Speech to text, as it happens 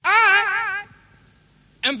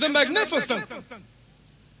am the magnificent.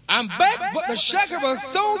 I'm back with the Shakira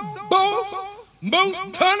Soul Boss, most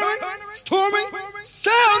thundering, storming,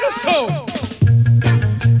 sound of soul.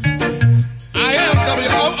 I am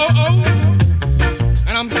W-O-O-O,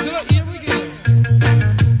 and I'm still here again.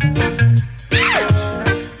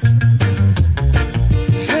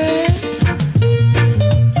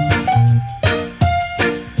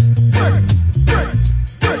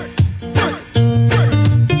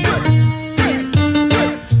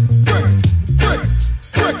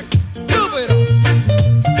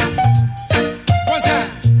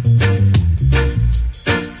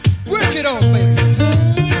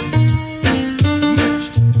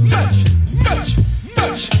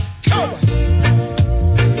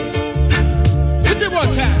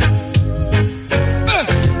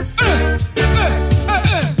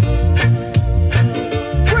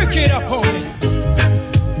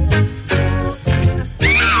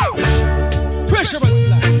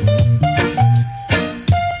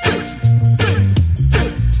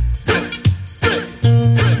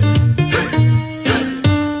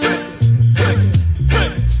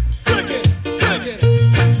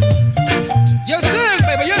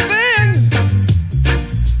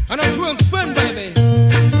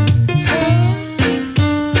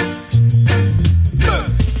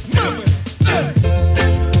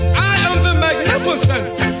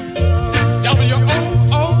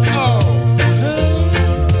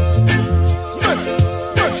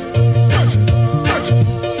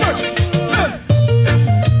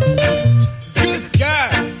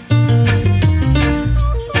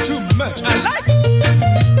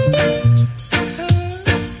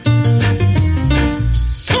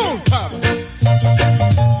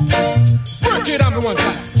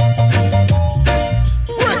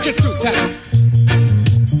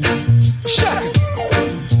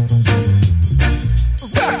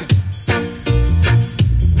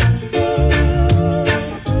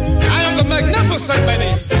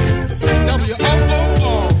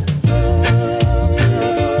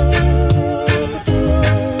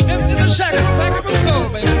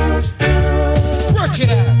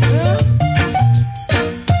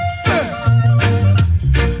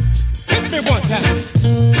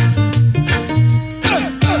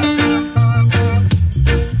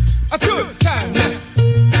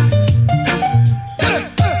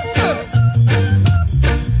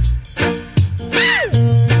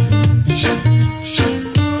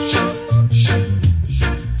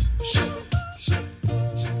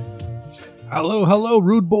 Hello,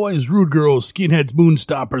 rude boys, rude girls, skinheads,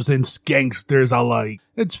 moonstoppers, and skanksters alike.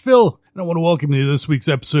 It's Phil, and I want to welcome you to this week's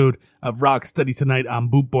episode of Rock Steady Tonight on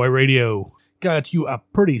Boot Boy Radio. Got you a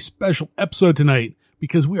pretty special episode tonight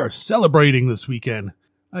because we are celebrating this weekend.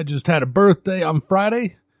 I just had a birthday on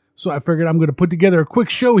Friday, so I figured I'm going to put together a quick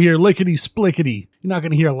show here, lickety-splickety. You're not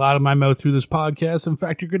going to hear a lot of my mouth through this podcast. In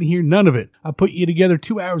fact, you're going to hear none of it. I'll put you together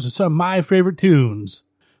 2 hours of some of my favorite tunes.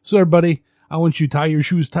 So everybody, I want you to tie your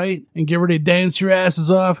shoes tight and get ready to dance your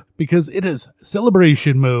asses off because it is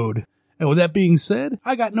celebration mode. And with that being said,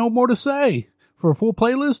 I got no more to say. For a full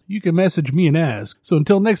playlist, you can message me and ask. So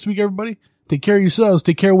until next week, everybody, take care of yourselves,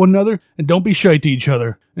 take care of one another, and don't be shy to each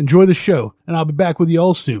other. Enjoy the show, and I'll be back with you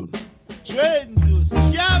all soon.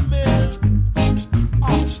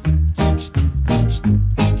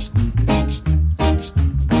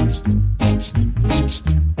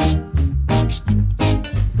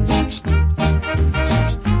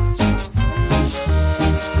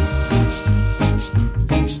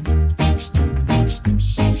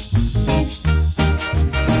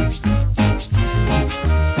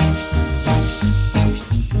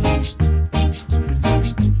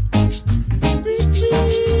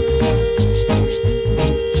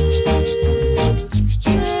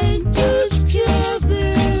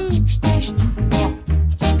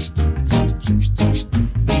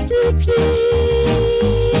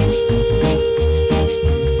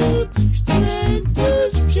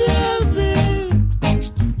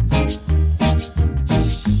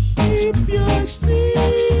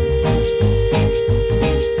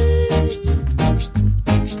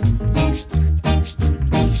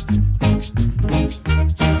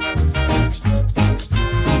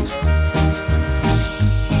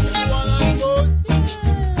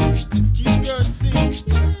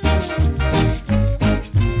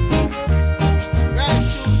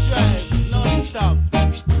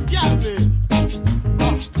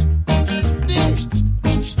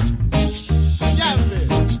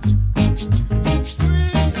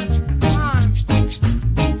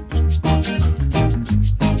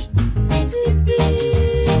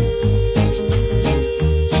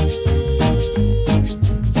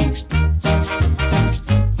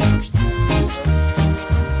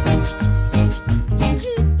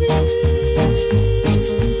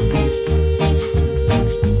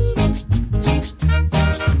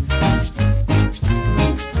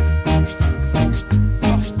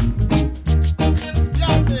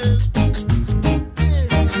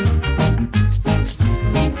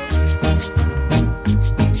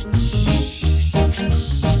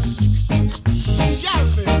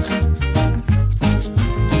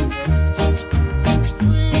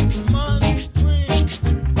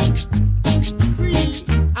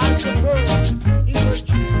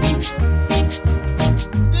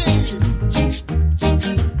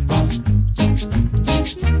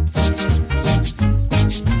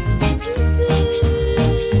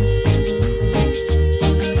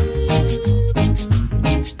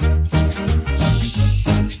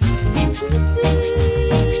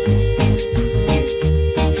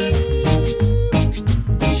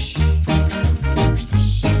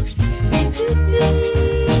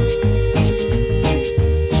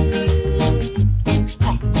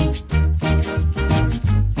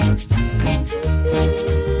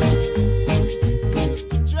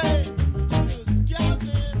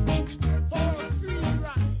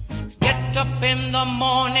 up in the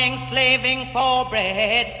morning slaving for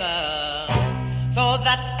bread, sir, so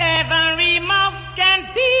that every mouth can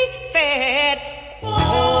be fed. Oh,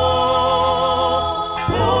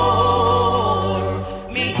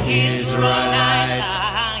 me Israelites,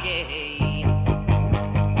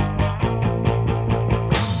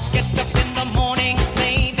 get up in the morning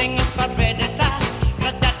slaving for bread, sir, so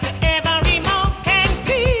that every mouth can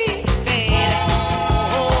be fed.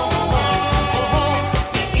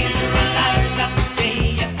 Me Israelites,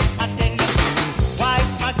 I tell you, wife,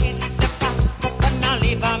 my kids, the pop, and now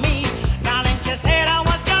leave me. Darling, she said I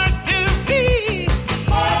was just too big.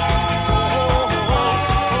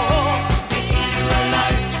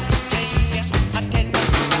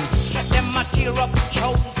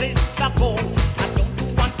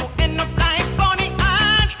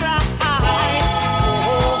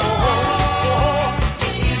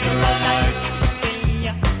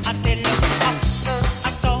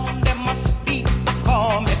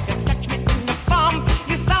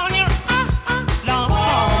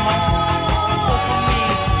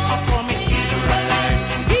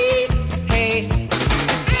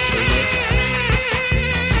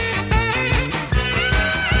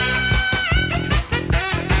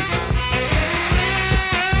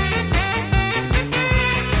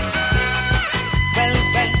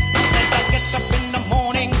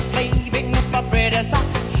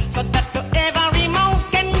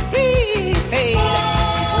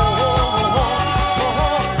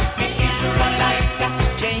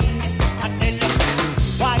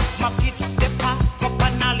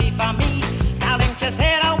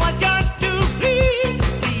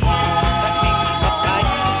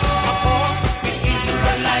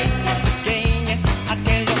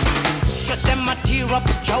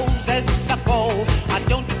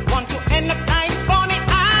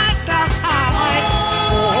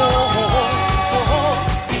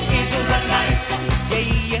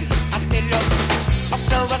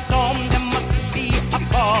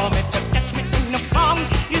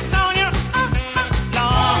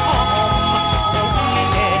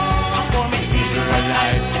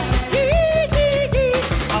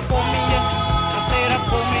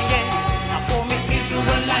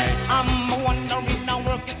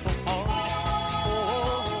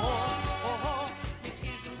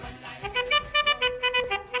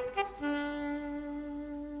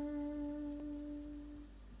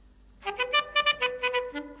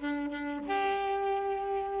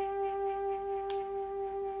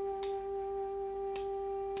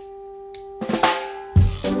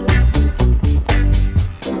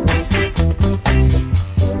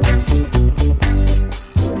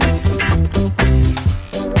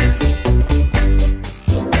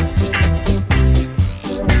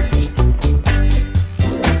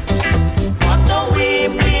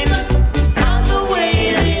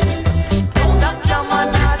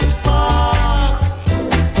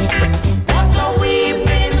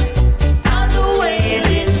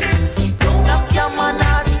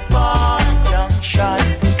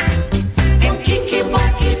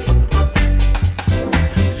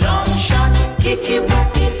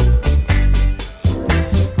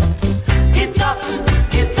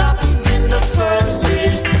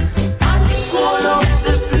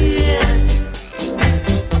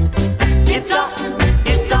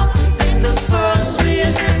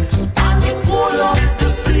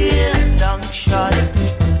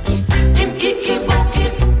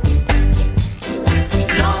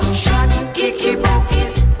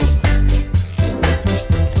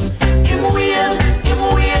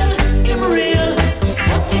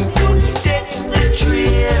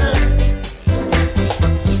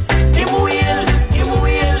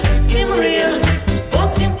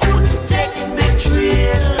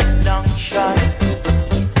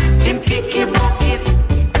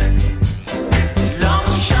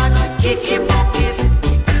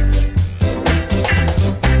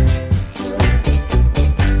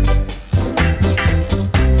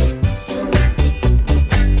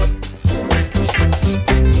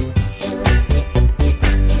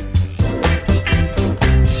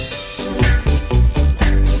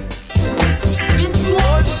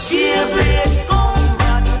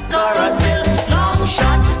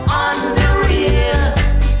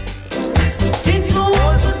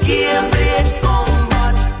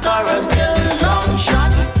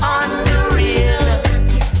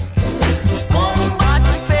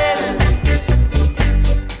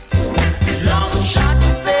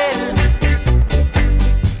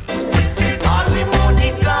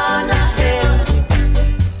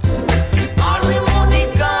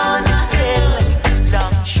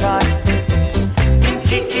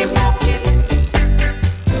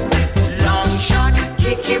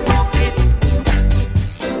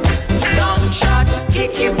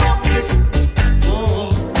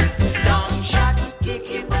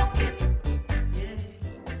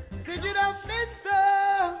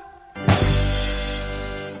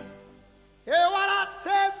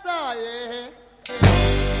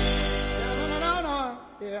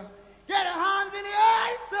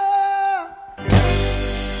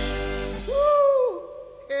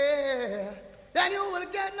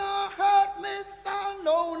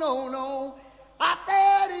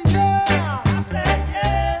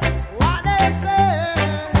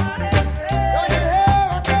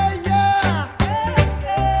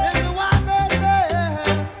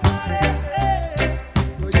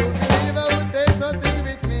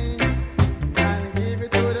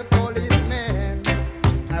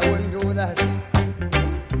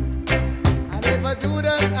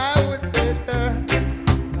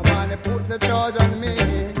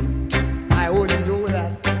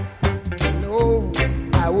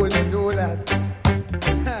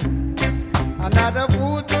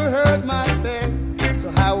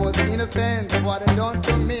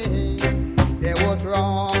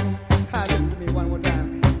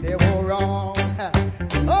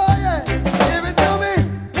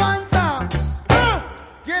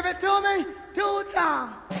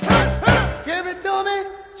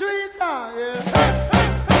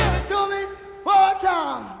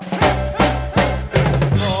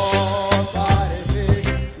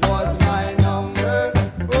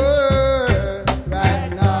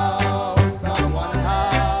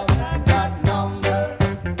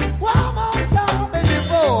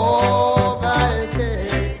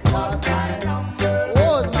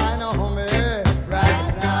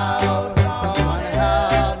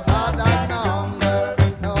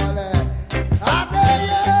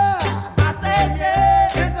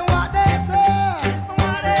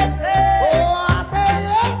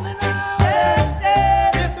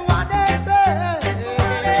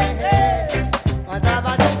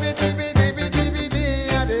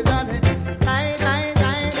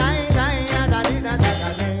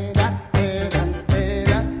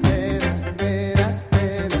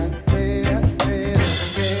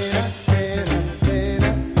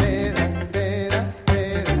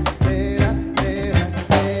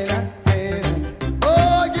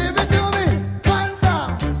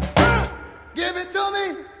 it to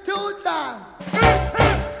me 2 times.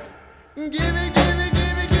 Give it, give it, give it,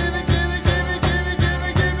 give it, give it, give it, give it, give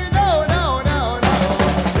it, give it. No, no, no, no.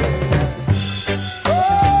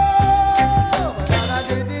 Oh,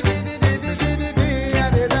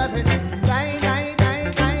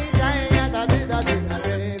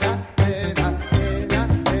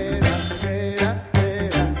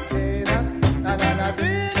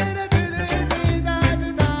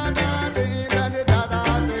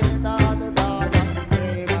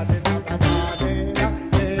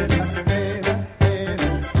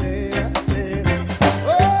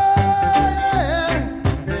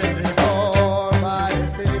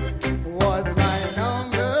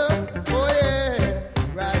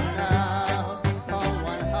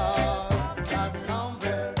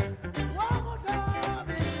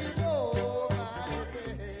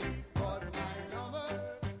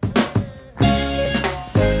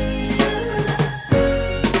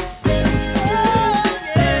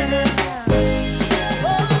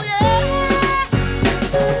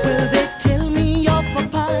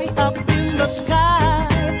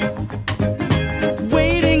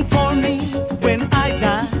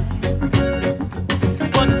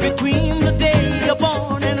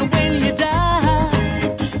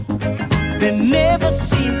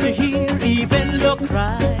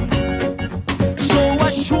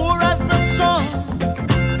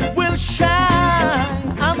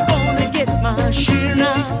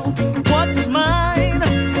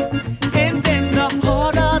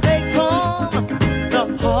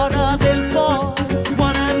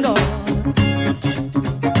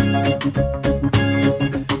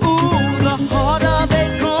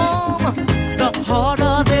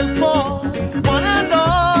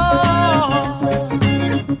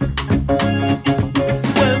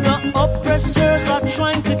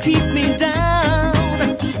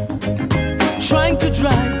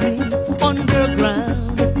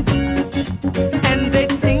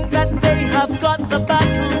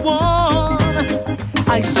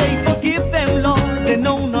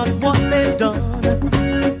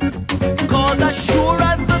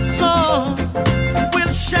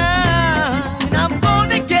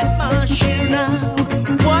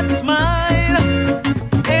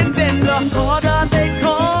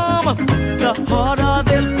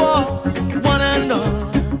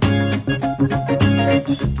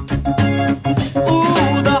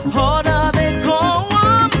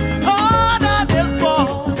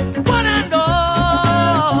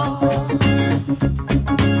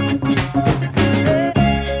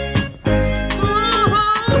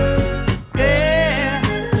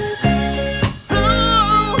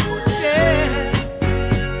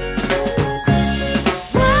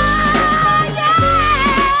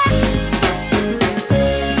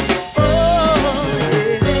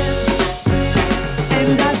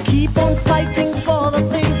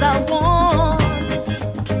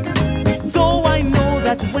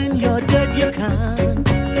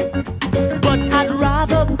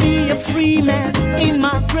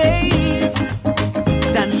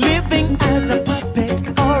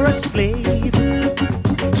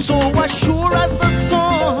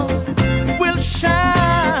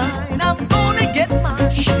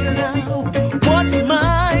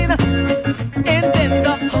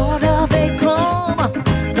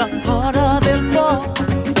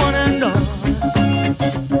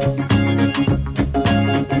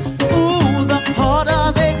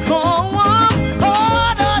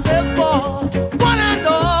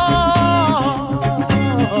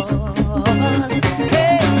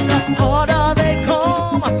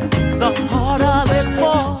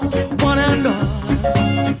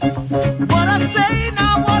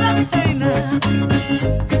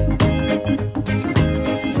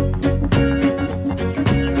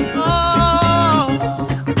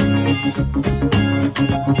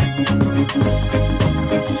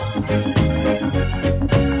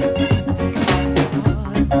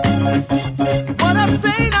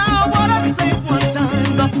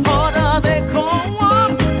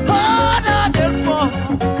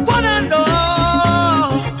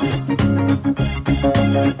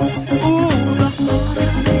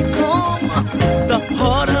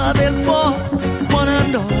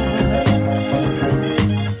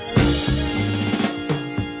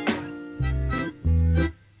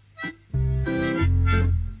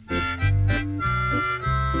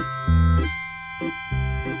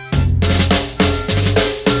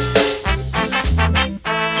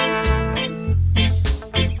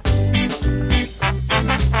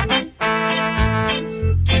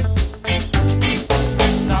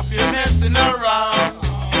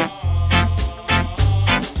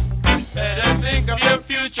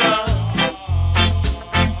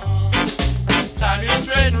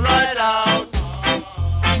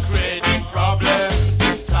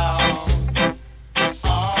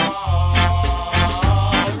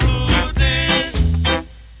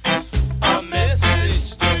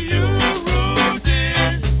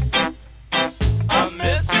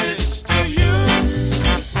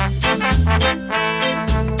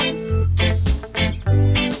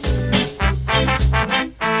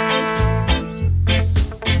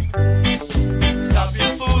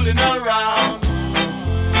 around.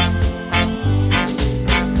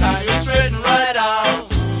 Tie you straight and right out.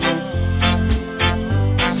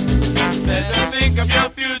 Better think of your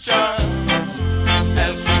future,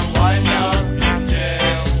 else you wind up in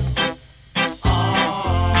jail.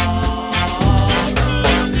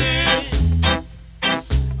 Rudy,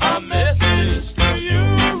 a message to you,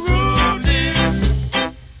 Rudy.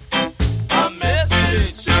 A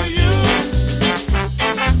message to you.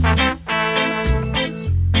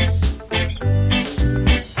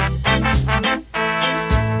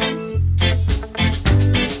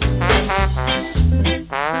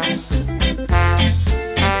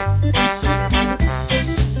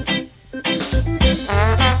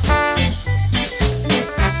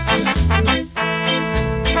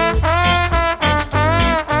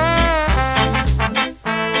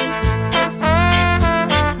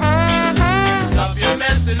 Stop your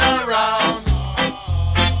messing around.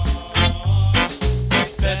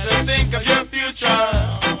 Better think of your future.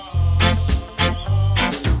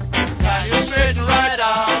 Tie you straight and right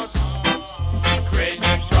out.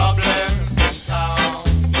 Creating problems in town.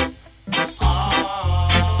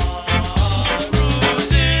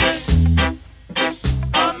 Rudy,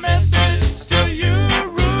 a message to you,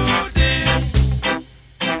 Rudy.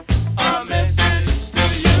 A message to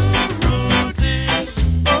you, Rudy.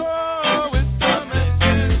 Oh, it's a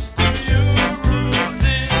message to you,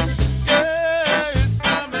 Rudy. Yeah, it's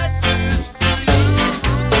a message to you,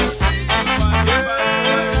 Rudy.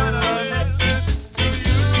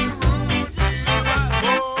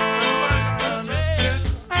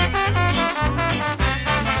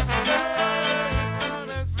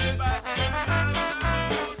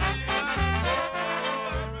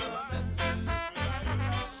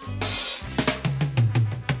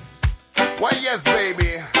 Well, yes,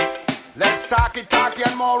 baby. Let's talky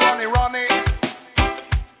and more runny.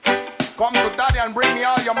 Come to daddy and bring me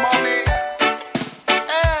all your money.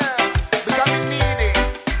 Because we need it.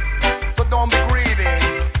 So don't be greedy.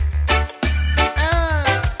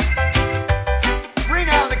 Bring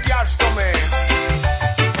all the cash to me.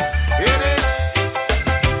 It is.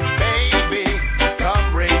 Baby, come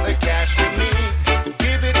bring the cash to me.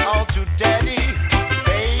 Give it all to daddy.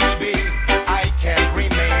 Baby, I can't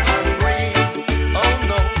remain hungry. Oh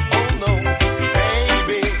no.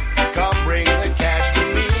 Baby, come bring the cash to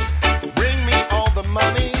me. Bring me all the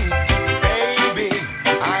money. Baby,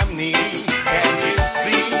 I'm needy. Can't you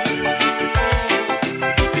see?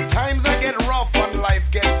 The times I get rough when life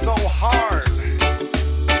gets so hard.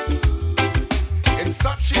 In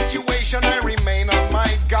such situation, I remain on my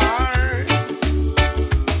guard.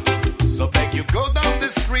 So beg you go down the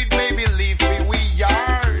street, baby, leave me we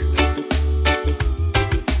yard.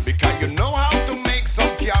 Because you know how to make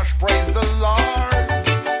some cash, praise the Lord.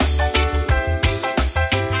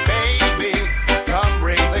 Baby, come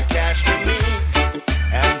bring the cash to me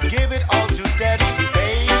and give it all to daddy.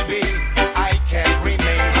 Baby, I can't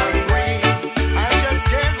remain hungry. I just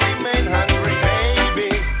can't remain hungry. Baby,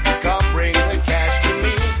 come bring the cash to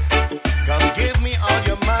me. Come give me all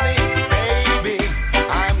your money. Baby,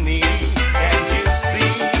 I'm needy. Can't you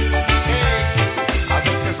see? Hey, as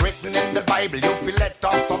it is written in the Bible, you feel let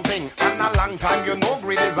off something. And a long time you know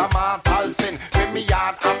greed is a mortal sin. For me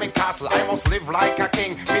yard and me castle, I must live like a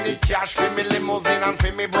king. Me need cash for me limousine and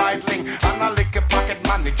for me Breitling. And a little pocket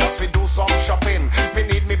money just to do some shopping. Me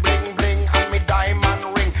need me bling bling and me diamond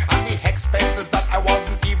ring. And the expenses that I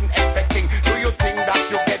wasn't even expecting. Do you think that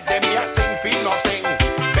you get them? You think for nothing.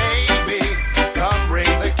 Baby, come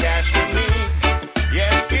bring the cash to me.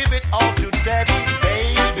 Yes, give it all to daddy.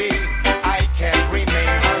 Baby, I can't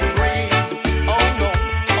remain hungry. Oh no.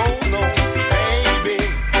 Baby,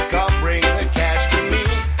 come bring the cash to me.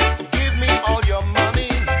 Give me all your money.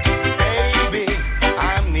 Baby,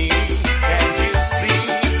 I'm needy. Can't you see?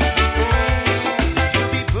 To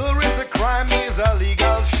be poor is a crime, is a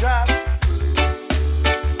legal shot.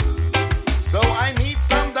 So I need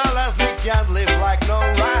some dollars, me can't live like no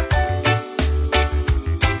rat.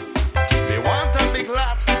 Me want a big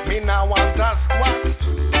lot, me now want a squat.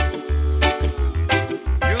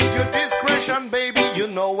 Use your discretion, baby, you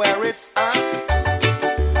know where it's at.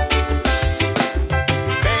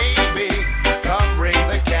 Baby, come bring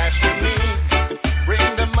the cash to me.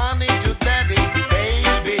 Bring the money to daddy.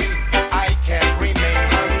 Baby, I can't remain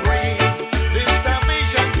hungry. This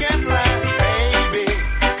starvation can't last. Baby,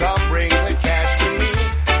 come bring the cash to me.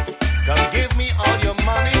 Come give me all your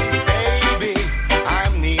money. Baby,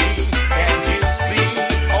 I'm needy. Can't you see?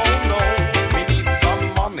 Oh no, we need some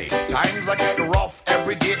money. Times I get rough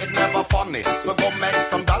every day, it never funny. So go make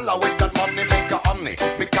some dollar with that money, make a honey.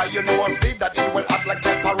 Because you know I see that it will act like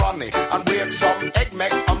pepperoni. And break some egg,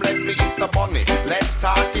 make omelette for Easter bunny. Let's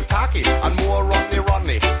talk it out. cocky and more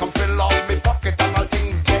runny. Come fill up me pocket and all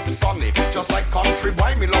things get sunny. Just like country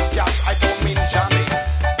boy, me love cash. I don't mean Johnny.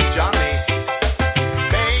 Johnny,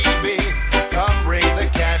 baby, come bring the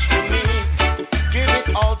cash to me. Give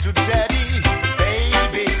it all to daddy.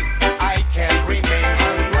 Baby, I can't remain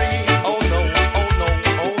hungry. Oh no, oh no,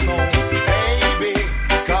 oh no. Baby,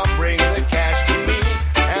 come bring the cash to me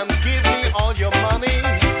and give me all your money.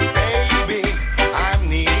 Baby, I'm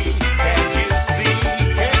needy. Can't you see?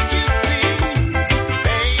 Can't you see?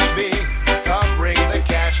 Baby, come bring the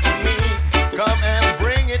cash to me. Come and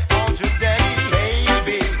bring it all to daddy.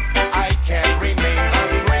 Baby, I can't remain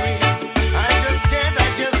hungry. I just can't.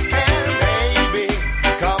 Baby,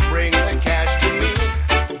 come bring the cash to me.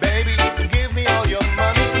 Baby, give me all your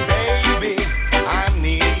money. Baby, I'm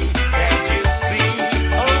needy. Can't you see?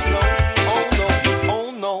 Oh no, oh no, oh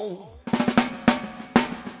no.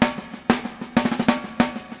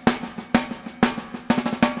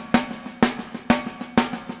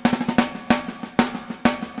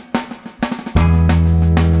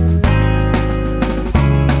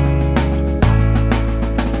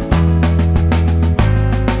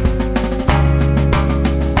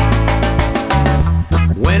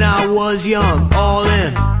 When I was young, all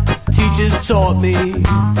in, teachers taught me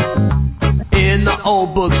in the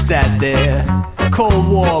old books that their Cold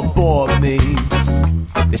War bored me.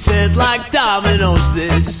 They said like dominoes,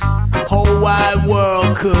 this whole wide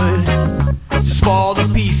world could just fall to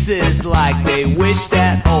pieces like they wish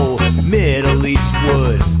that old Middle East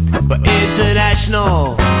would. But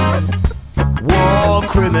international war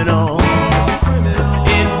criminal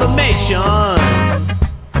information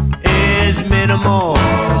is minimal.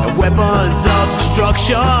 And weapons of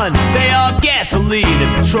destruction, they are gasoline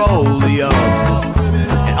and petroleum.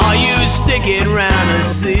 And are you sticking around to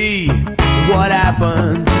see what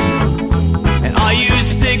happens? And are you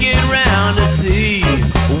sticking around to see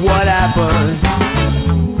what happens?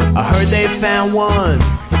 I heard they found one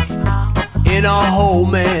in a hole,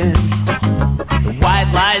 man. The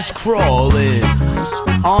white lice crawling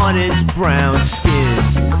on his brown skin.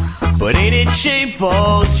 But ain't it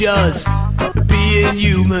shameful just being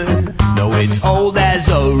human? No, it's old as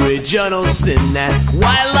original sin that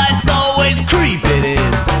white lice always creeping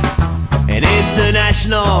in. An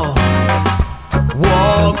international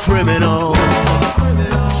war criminals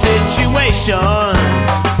situation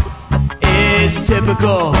is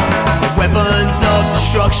typical. The weapons of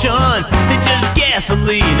destruction, they're just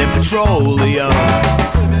gasoline and petroleum.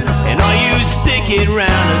 And are you sticking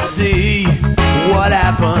around to see what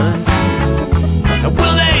happens? And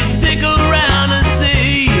will they stick around and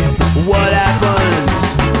see what happens?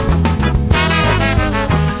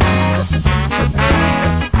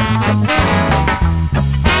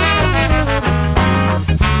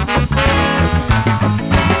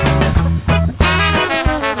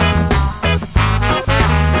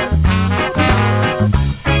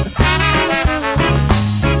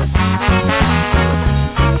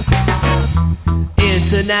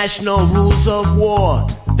 International rules of war,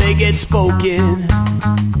 they get spoken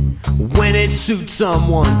when it suits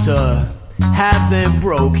someone to have them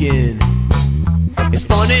broken. It's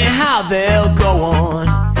funny how they'll go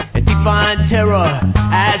on and define terror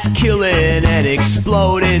as killing and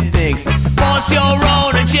exploding things to force your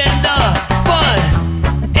own agenda. But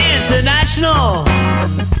international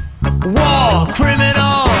war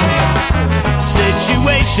criminal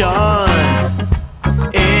situation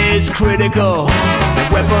is critical. The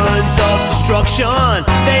weapons of destruction,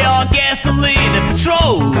 they are gasoline and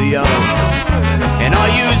petroleum. And are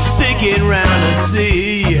you sticking around to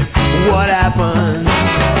see what happens?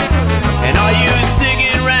 And are you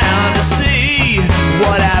sticking around to see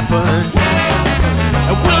what happens?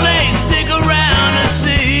 And will they stick around to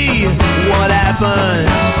see what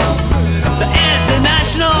happens? The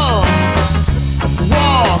international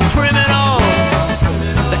war criminals,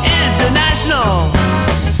 the international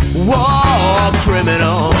war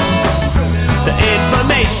criminals, the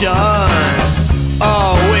information,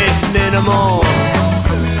 oh, it's minimal.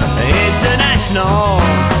 The international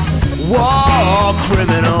war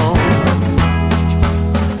criminal.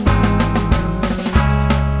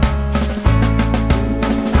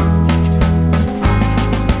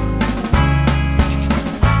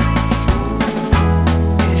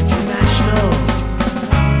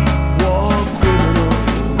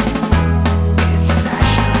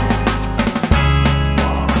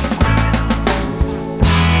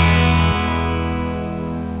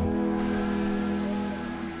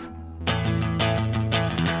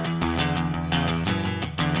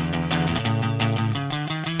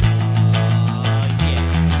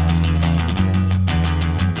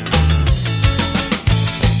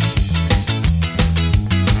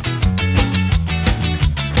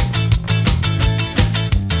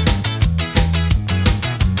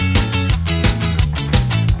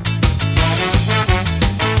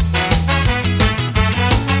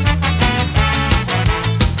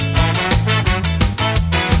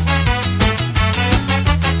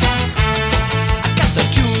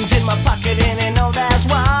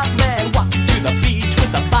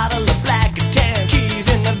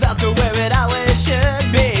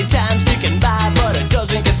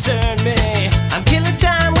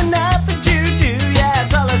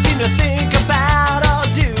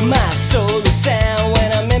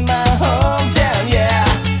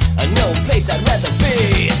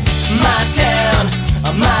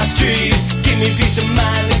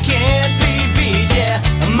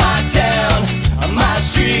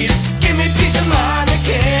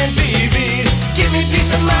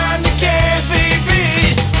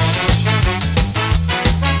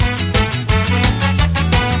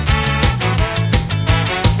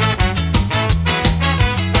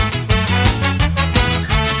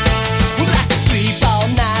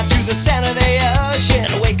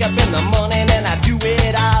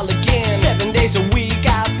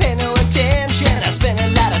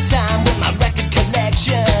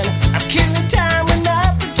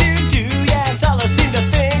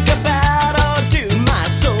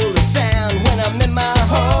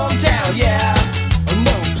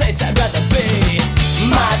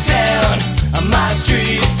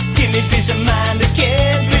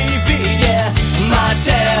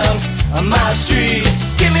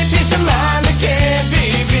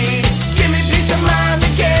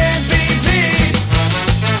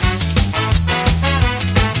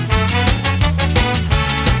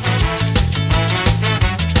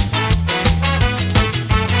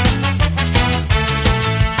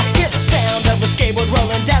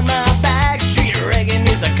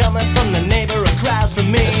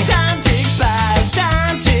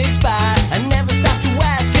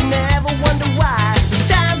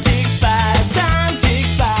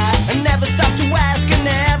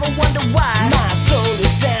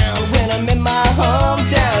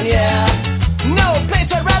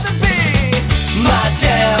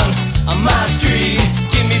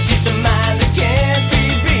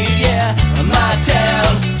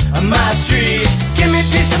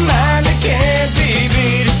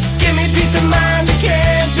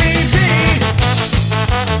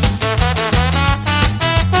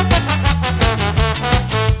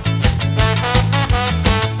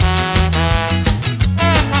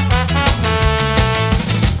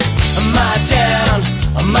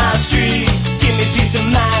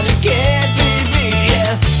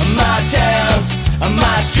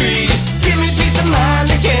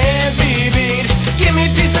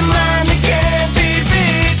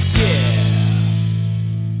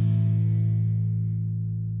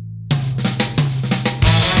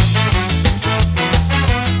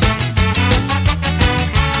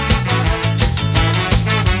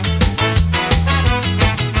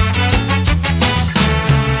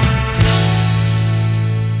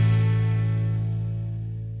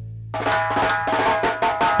 Right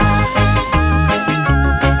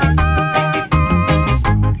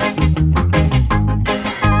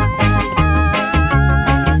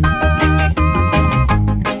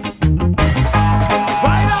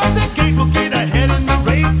out the gate, we'll get ahead in the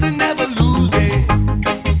race and never lose it.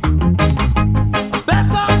 Bet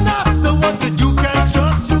on us, the ones that you can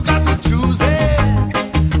trust, you got to choose it.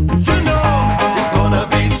 'Cause you know it's gonna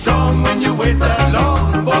be strong when you wait that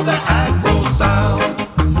long for the aggro sound.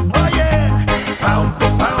 Oh yeah, pound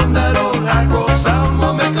for pound, that old aggro sound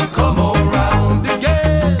will make 'em come around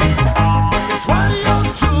again. In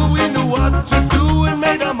 2002, we knew what to do and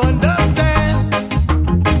made 'em understand.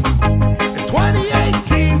 In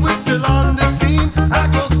 2018, we're still on the scene.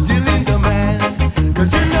 Aggro's still in demand.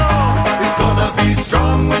 'Cause you know it's gonna be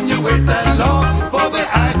strong when you wait that long for the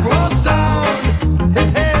aggro sound. Hey,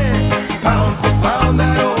 hey. Pound for pound,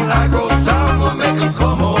 that old aggro sound will make 'em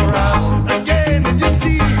come around again. And you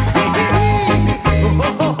see,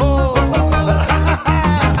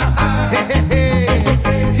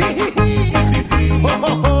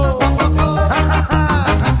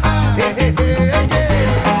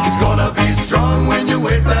 it's gonna be strong when you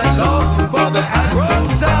wait that long for the aggro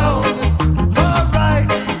sound. Alright,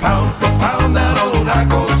 pound for pound, that old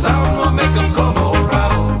aggro sound will make 'em come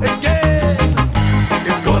around again.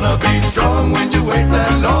 It's gonna be strong when you wait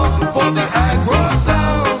that long for the aggro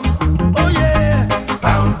sound. Oh yeah,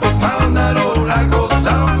 pound for pound, that old aggro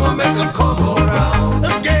sound will make 'em come around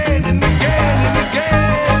again and again and again.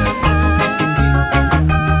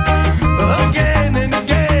 Again and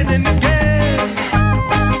again and again.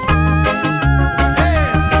 Hey,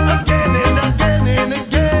 again and again and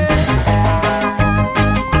again.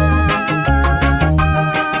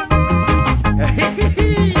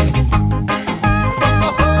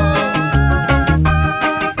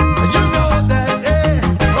 You know that,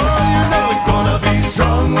 oh, you know it's gonna be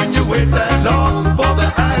strong when you wait that long for the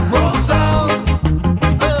aggro sound.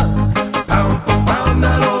 Pound for pound,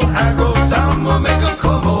 that old aggro sound will make 'em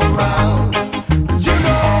come around. 'Cause you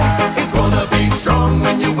know it's gonna be strong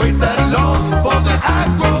when you wait that long for the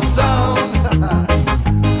aggro sound.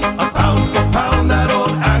 A pound for pound, that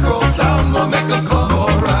old aggro sound will make 'em come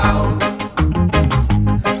around.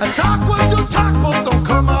 And talk what you talk, but don't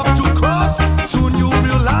come off too cross. Soon you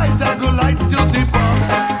realize aggro light's still the boss.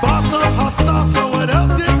 Boss of hot sauce or what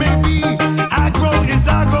else it may be. Aggro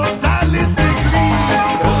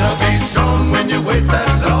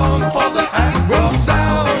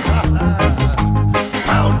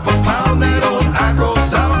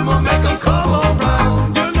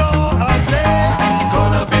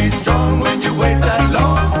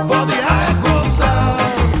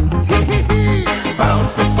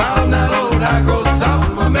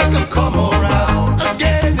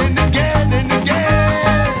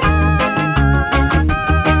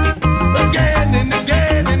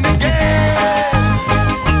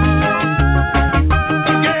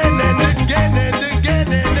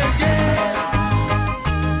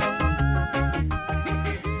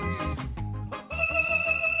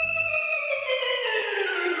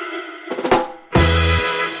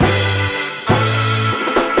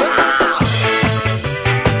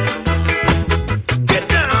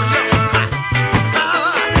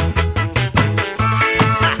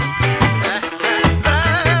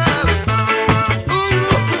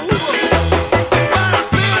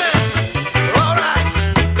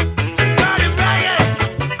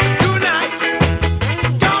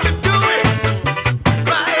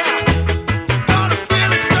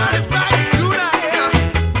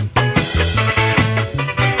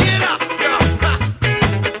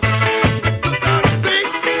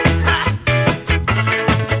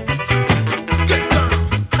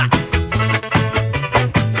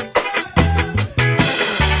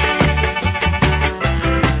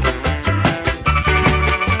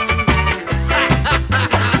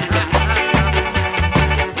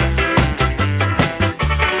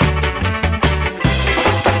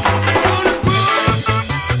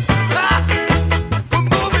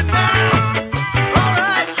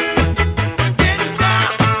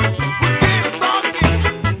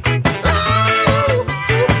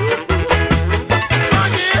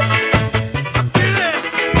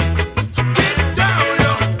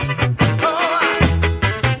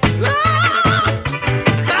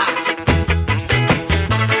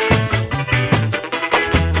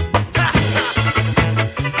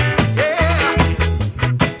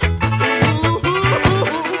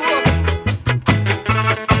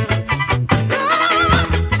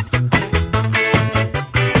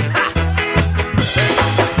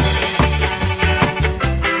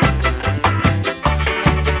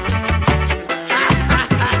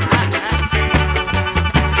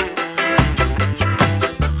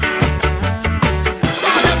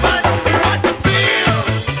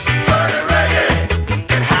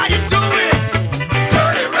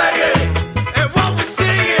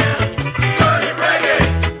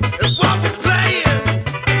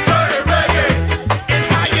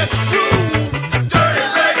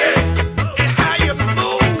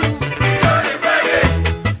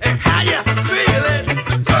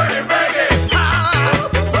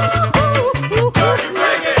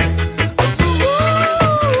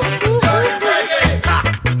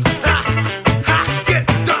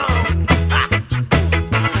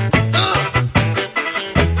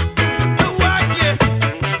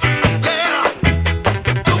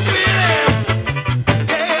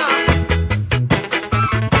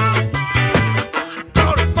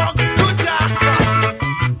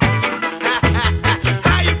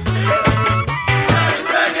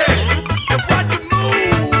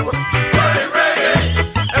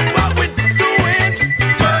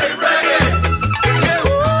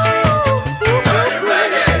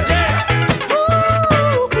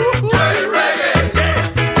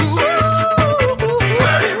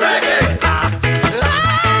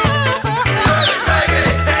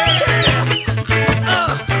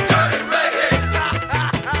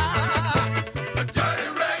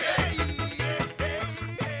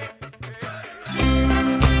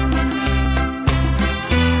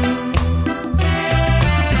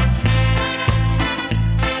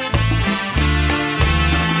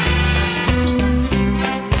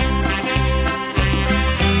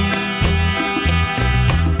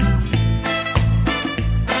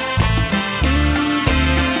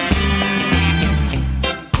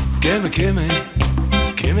Give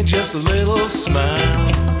me just a little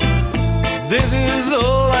smile. This is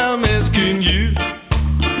all I'm asking you.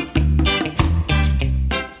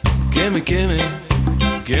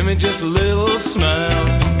 Give me just a little smile.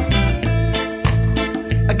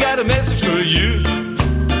 I got a message for you.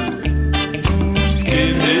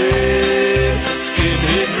 Skinhead,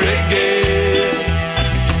 skinhead reggae.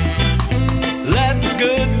 Let the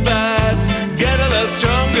good vibes get a lot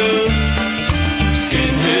stronger.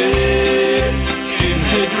 Skinhead,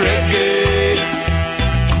 skinhead reggae.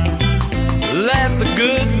 Let the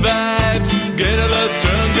good vibes get a lot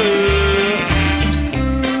stronger.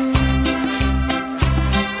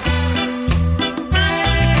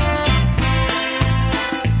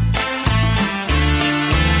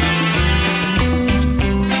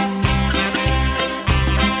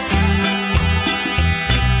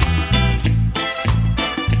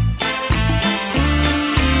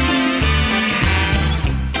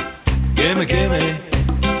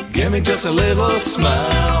 Give me just a little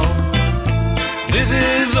smile. This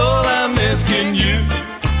is all I'm asking you.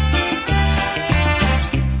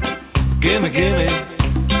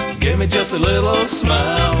 Give me just a little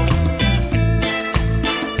smile.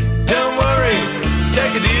 Don't worry,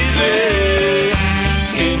 take it easy.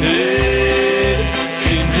 Skinhead,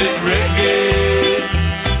 skinhead reggae.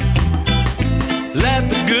 Let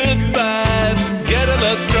the good vibes get a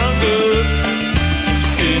lot stronger.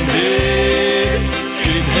 Skinhead,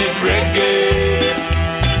 skinhead reggae.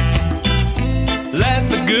 Let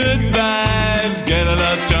the good vibes get a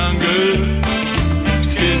lot stronger.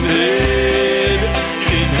 Skinhead,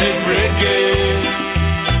 skinhead reggae.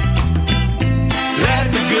 Let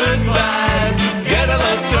the good vibes get a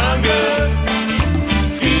lot stronger.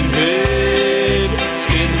 Skinhead,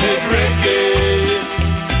 skinhead reggae.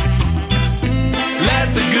 Let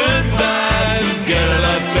the good vibes get a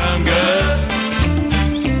lot stronger.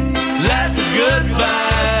 Let the good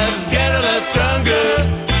vibes get a lot stronger.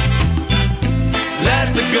 Let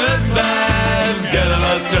the good vibes get a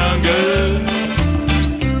lot stronger.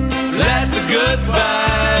 Let the good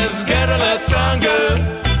vibes get a lot stronger.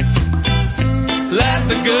 Let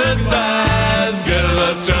the good vibes get a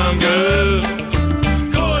lot stronger.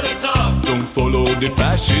 Cool it off. Don't follow the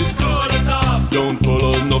fascists. Cool it off. Don't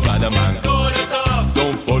follow no bad man. Cool it off.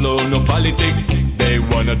 Don't follow no politics. They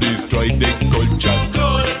wanna destroy the culture.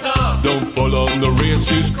 Cool it off. Don't follow no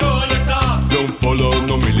racist. Cool it off. Don't follow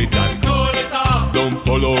no militant. Cool it off. Don't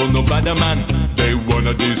follow no bad man. They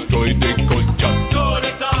wanna destroy the culture. Cool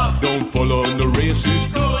it off. Don't follow no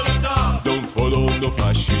racist. Cool it off. Don't follow no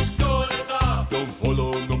fascist. Cool it off. Don't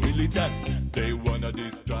follow no militant. They wanna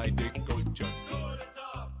destroy the culture. Cool it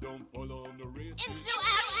off. Don't follow no racist. Into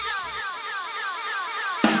action.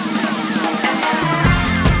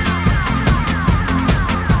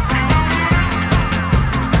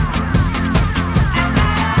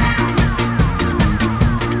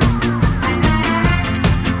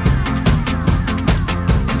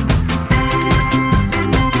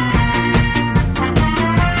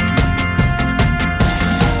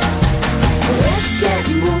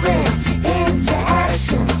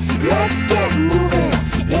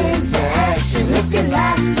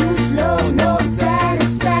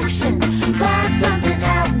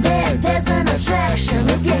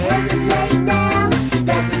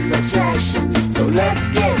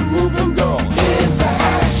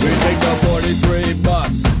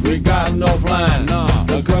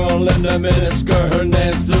 Miniskirt, her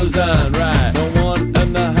name's Suzanne, right? The one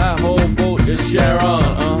in the high hole boat is Sharon,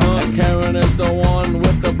 And Karen is the one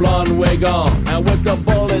with the blonde wig on. And with the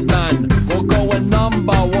bullet man, we're going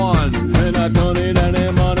number one. And I don't need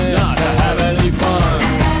any money not to have any fun.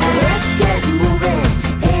 Let's get moving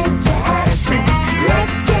into action.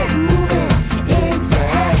 Let's get moving into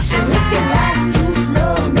action. If your life's too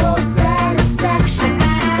slow, no satisfaction.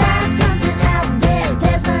 Find something out there,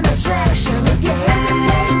 there's an attraction. If you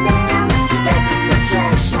hesitate now, that's a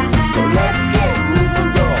subtraction. So let's get moving,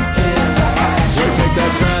 go into action. We take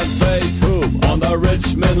that Trans-Bay tube on the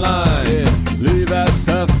Richmond line. Leave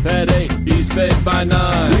SF at 8, East Bay by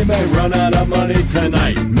 9. We may run out of money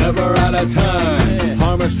tonight, never out of time.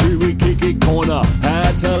 Harmer Street, we Kiki corner,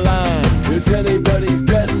 had to line. It's anybody's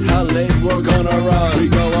guess how late we're gonna run. We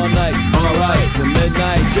go all night, alright, to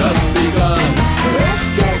midnight just begun. Let's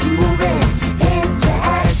get moving into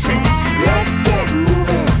action. Let's get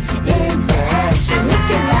moving into action. If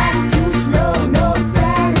your life's too slow, no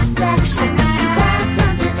satisfaction. Find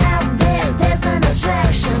something out there, there's an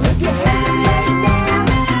attraction. If you hesitate now,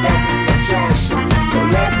 that's a subtraction. So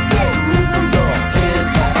let's get moving, go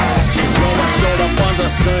into action. When we showed up on the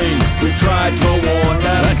scene, we tried to warn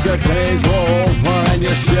them that your days were over and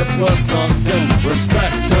your shit it was something.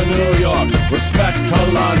 Respect to New York, respect to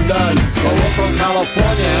London. But we're from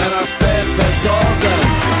California and our stance is golden.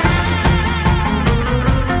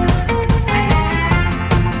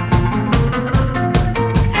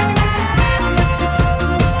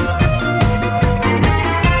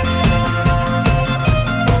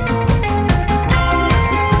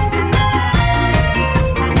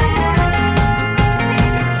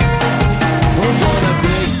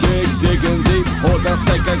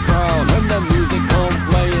 Sacred ground. When the music come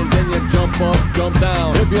playing, then you jump up, jump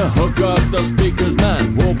down. If you hook up the speakers,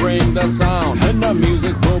 man, we'll bring the sound. And the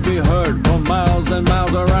music will be heard from miles and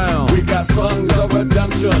miles around. We got songs of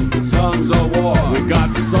redemption, songs of war. We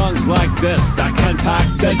got songs like this that can pack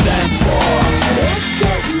the dance floor. Let's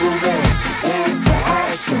get moving into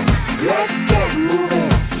action. Let's get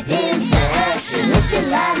moving into action. If your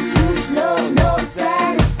life's too slow, no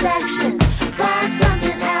satisfaction. Find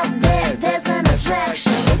something out there, there's an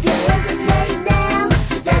attraction. If you hesitate now,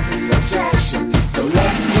 that's a subtraction. So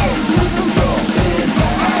let's get moving into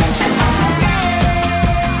action.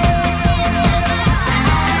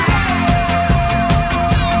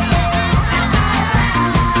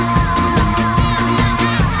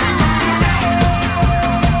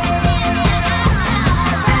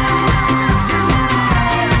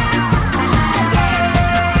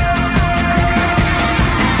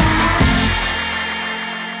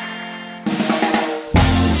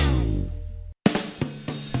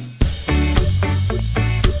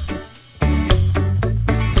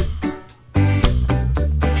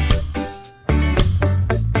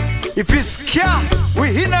 If it's cat,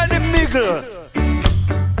 we in the middle.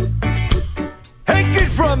 Hang it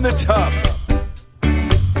from the top.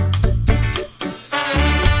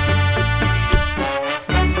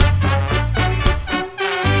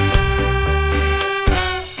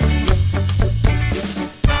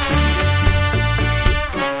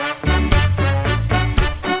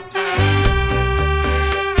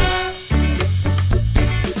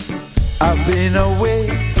 I've been away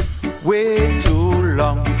way too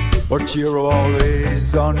long, but you're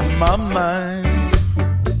always on my mind.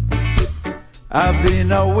 I've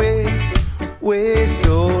been away way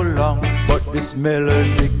so long, but this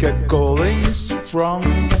melody kept going strong.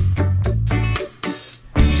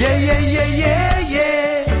 Yeah, yeah, yeah, yeah,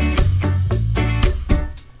 yeah.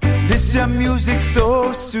 This your music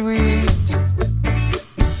so sweet.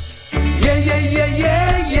 Yeah, yeah, yeah,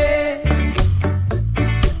 yeah, yeah.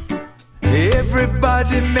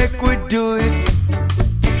 Everybody make we do it.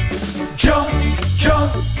 Jump,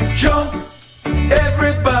 jump, jump.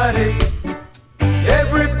 Everybody,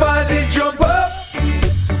 everybody jump up.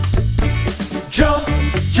 Jump,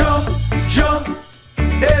 jump, jump.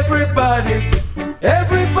 Everybody,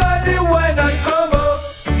 everybody whine and come up.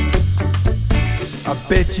 I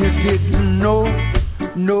bet you didn't know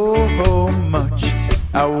how much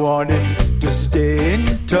I wanted to stay in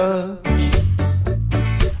touch.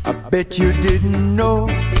 I bet you didn't know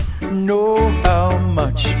how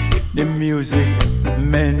much the music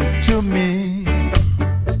meant to me.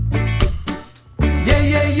 Yeah,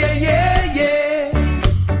 yeah, yeah, yeah, yeah.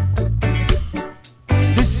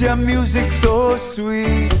 This your music so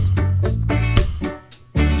sweet.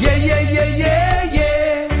 Yeah, yeah, yeah, yeah,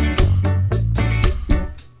 yeah.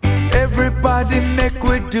 Everybody make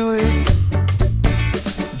we do it.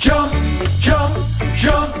 Jump, jump,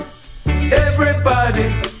 jump.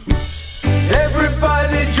 Everybody,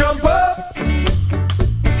 everybody jump up.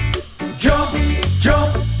 Jump,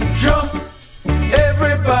 jump, jump.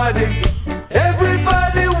 Everybody,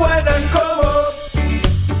 everybody whine and come up.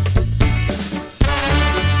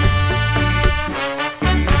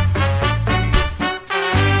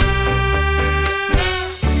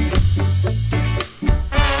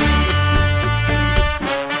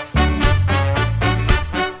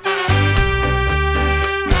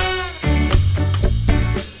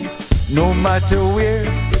 No matter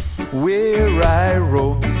where I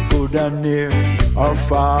roam, good and near or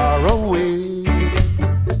far away.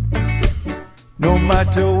 No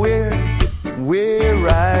matter where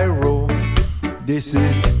I roam, this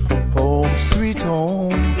is home, sweet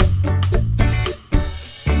home.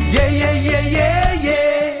 Yeah, yeah, yeah, yeah,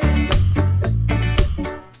 yeah.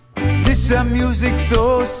 This is music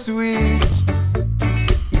so sweet.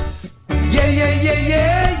 Yeah, yeah, yeah,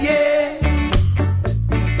 yeah, yeah.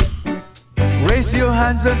 Raise your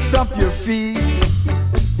hands and stomp your feet.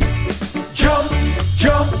 Jump,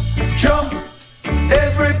 jump, jump.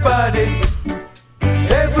 Everybody,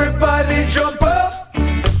 everybody jump up.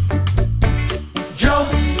 Jump,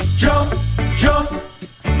 jump, jump.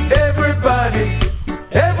 Everybody,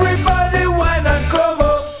 everybody whine and come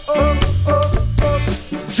up. Up, up, up.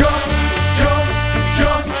 Jump, jump,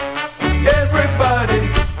 jump.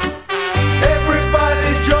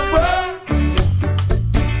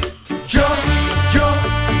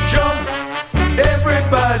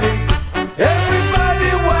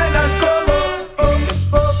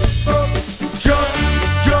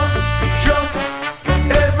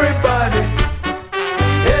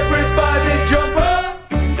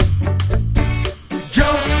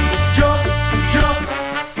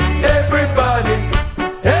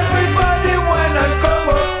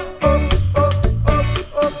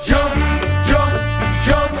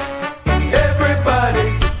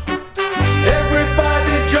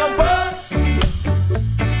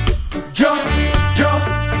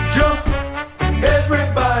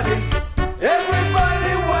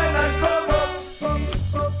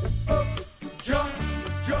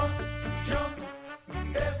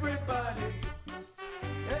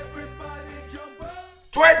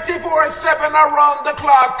 24/7 around the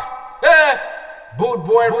clock. Boot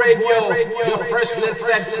Boy Radio, your freshly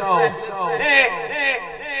said so.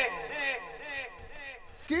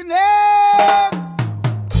 Skinhead!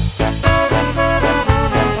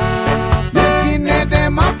 The skinhead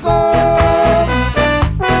them a come.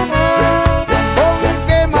 Oh,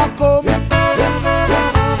 them a come.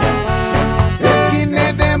 The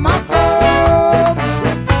skinhead them a come.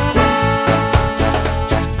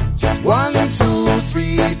 1, 2,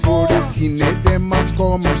 3, 4. The skinhead them a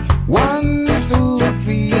come. 1, 2,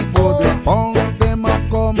 3, 4. The punk them a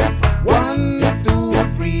come. 1, 2,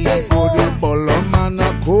 3, 4. The bottom man a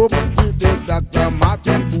come. Dr.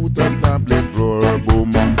 Martin Luther Stampley floor,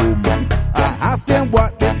 boom, boom. I ask them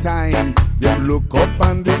what the time, they look up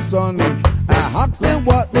on the sun. I ask them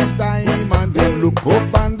what the time, and they look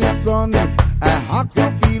up on the sun. I ask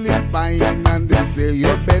them feeling fine, and they say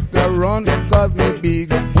you better run, cause the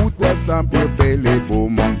big Luther stamp your belly,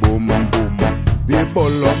 boom, boom, boom. The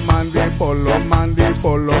bolo man, the bolo man, the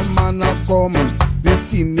bolo man a come. The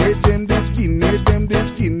skinhead them, the skinhead them, the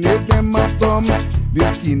skinhead them a come. The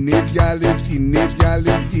skinhead gal, the skinhead gal,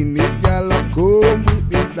 the skinhead gal a come with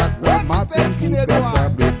the Dr. Martin Luther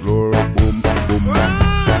tablet floor, boom, boom.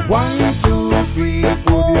 1, 2, 3,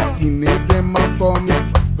 4, the skinhead them a come.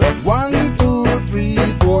 1, 2,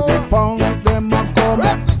 3, 4, the punk them a come.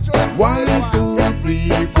 1, 2,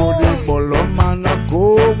 3, 4, the bolo man a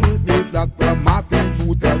come with the Dr. Martin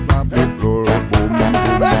Luther tablet floor,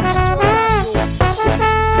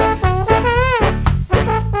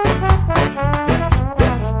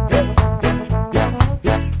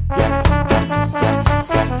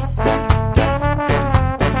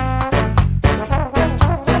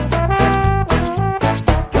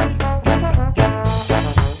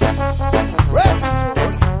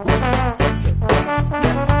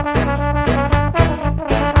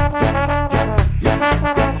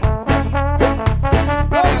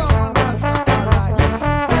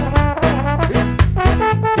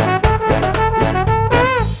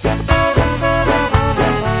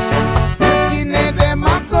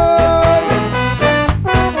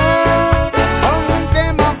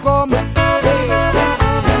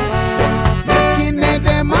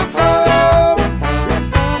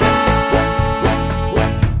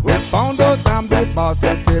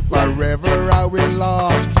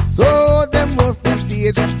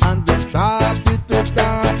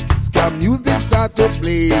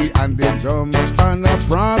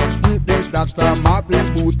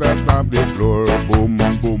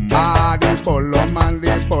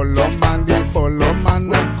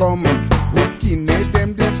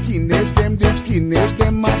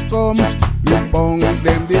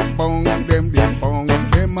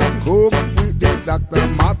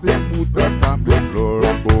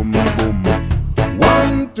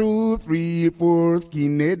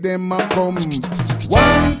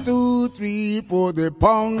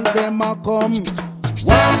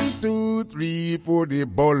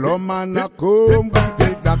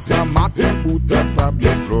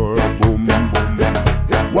 boom, boom.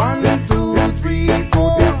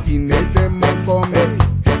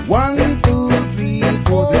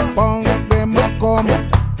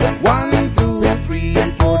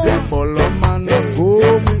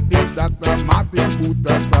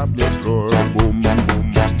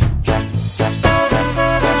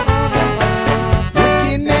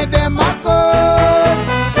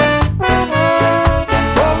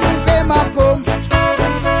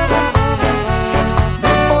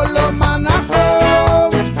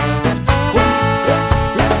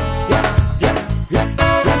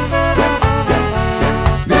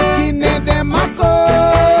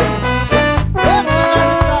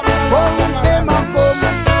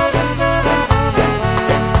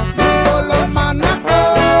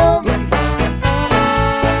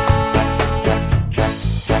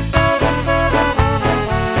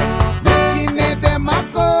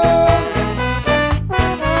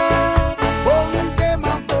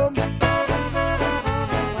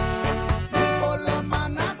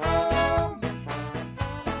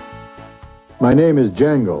 My name is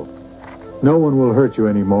Django. No one will hurt you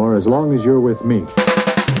anymore as long as you're with me.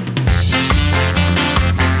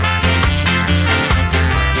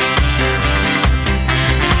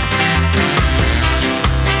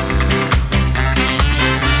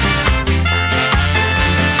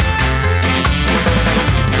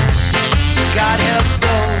 God helps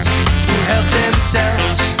those who help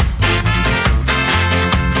themselves.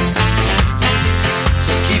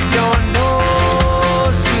 So keep your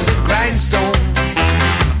nose to the grindstone.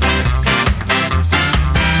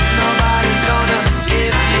 Nobody's gonna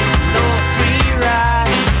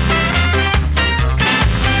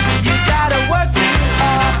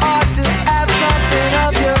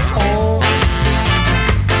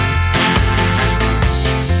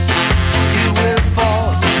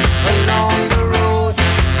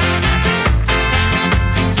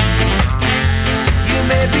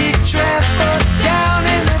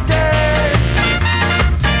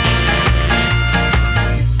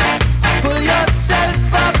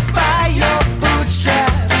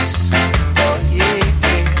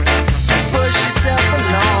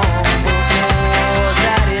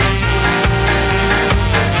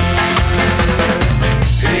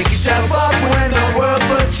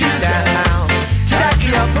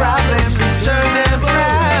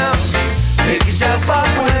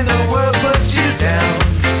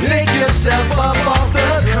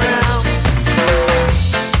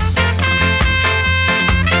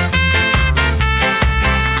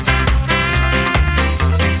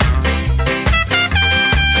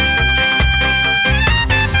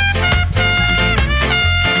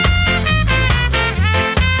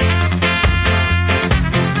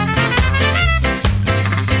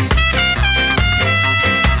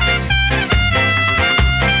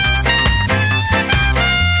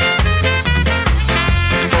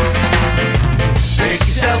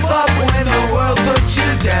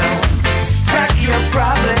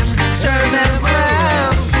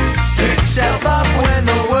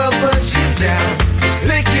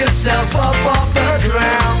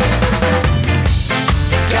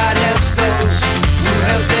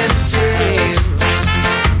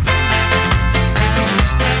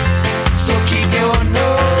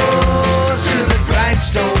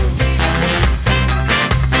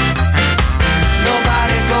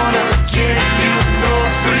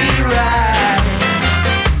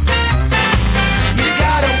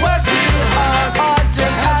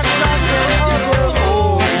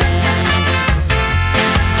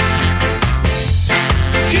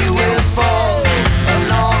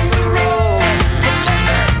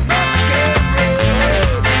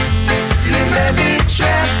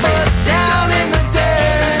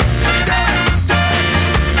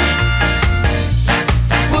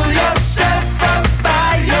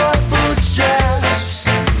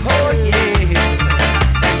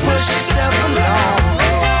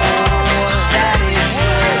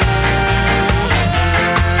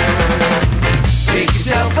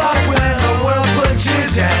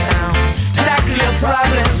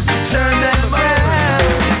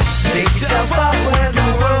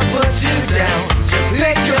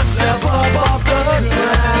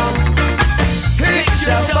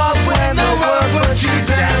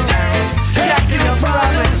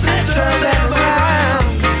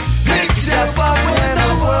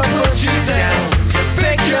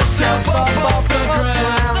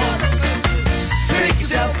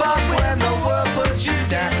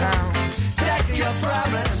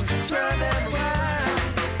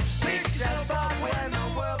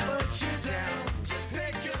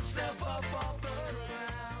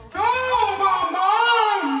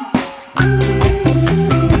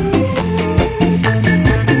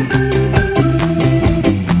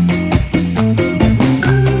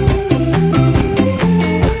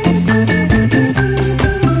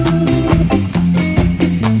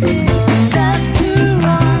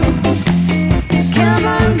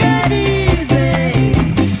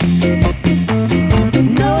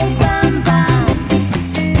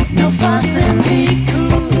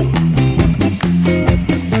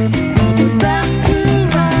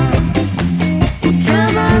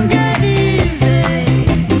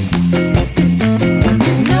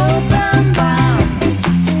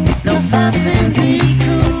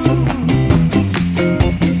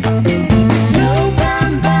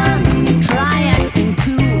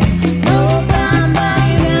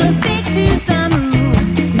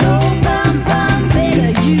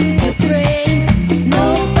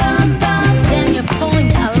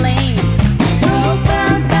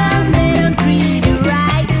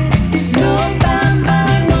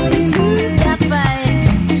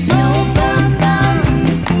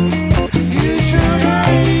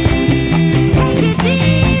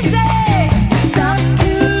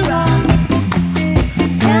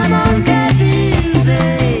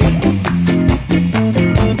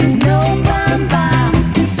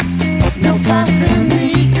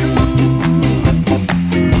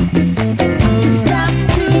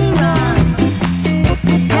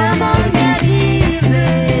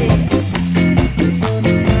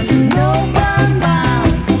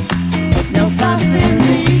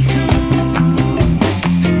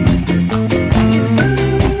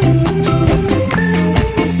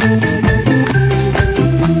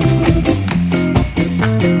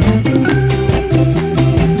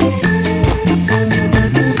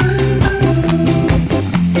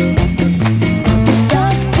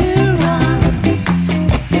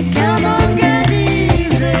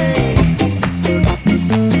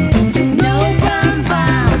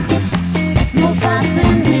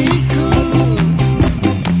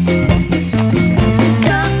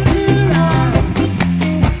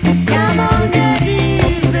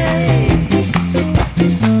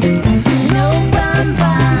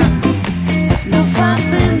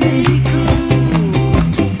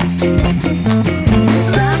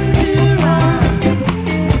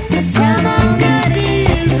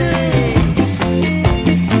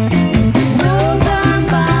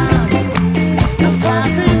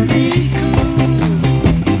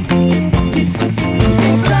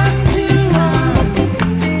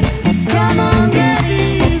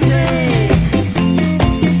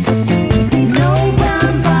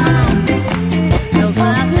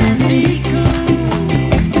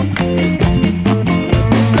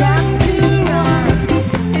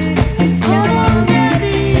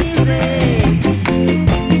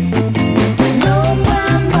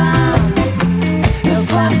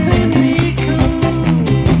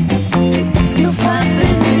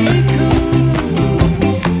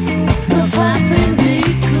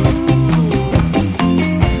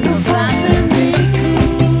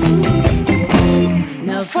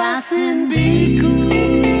passing be cool.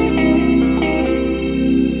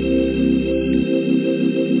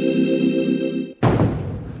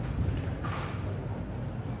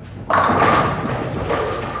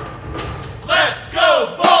 Let's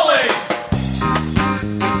go bowling!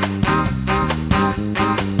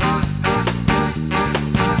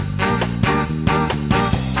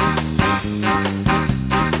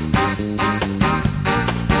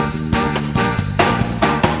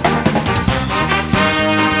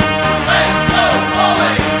 Let's go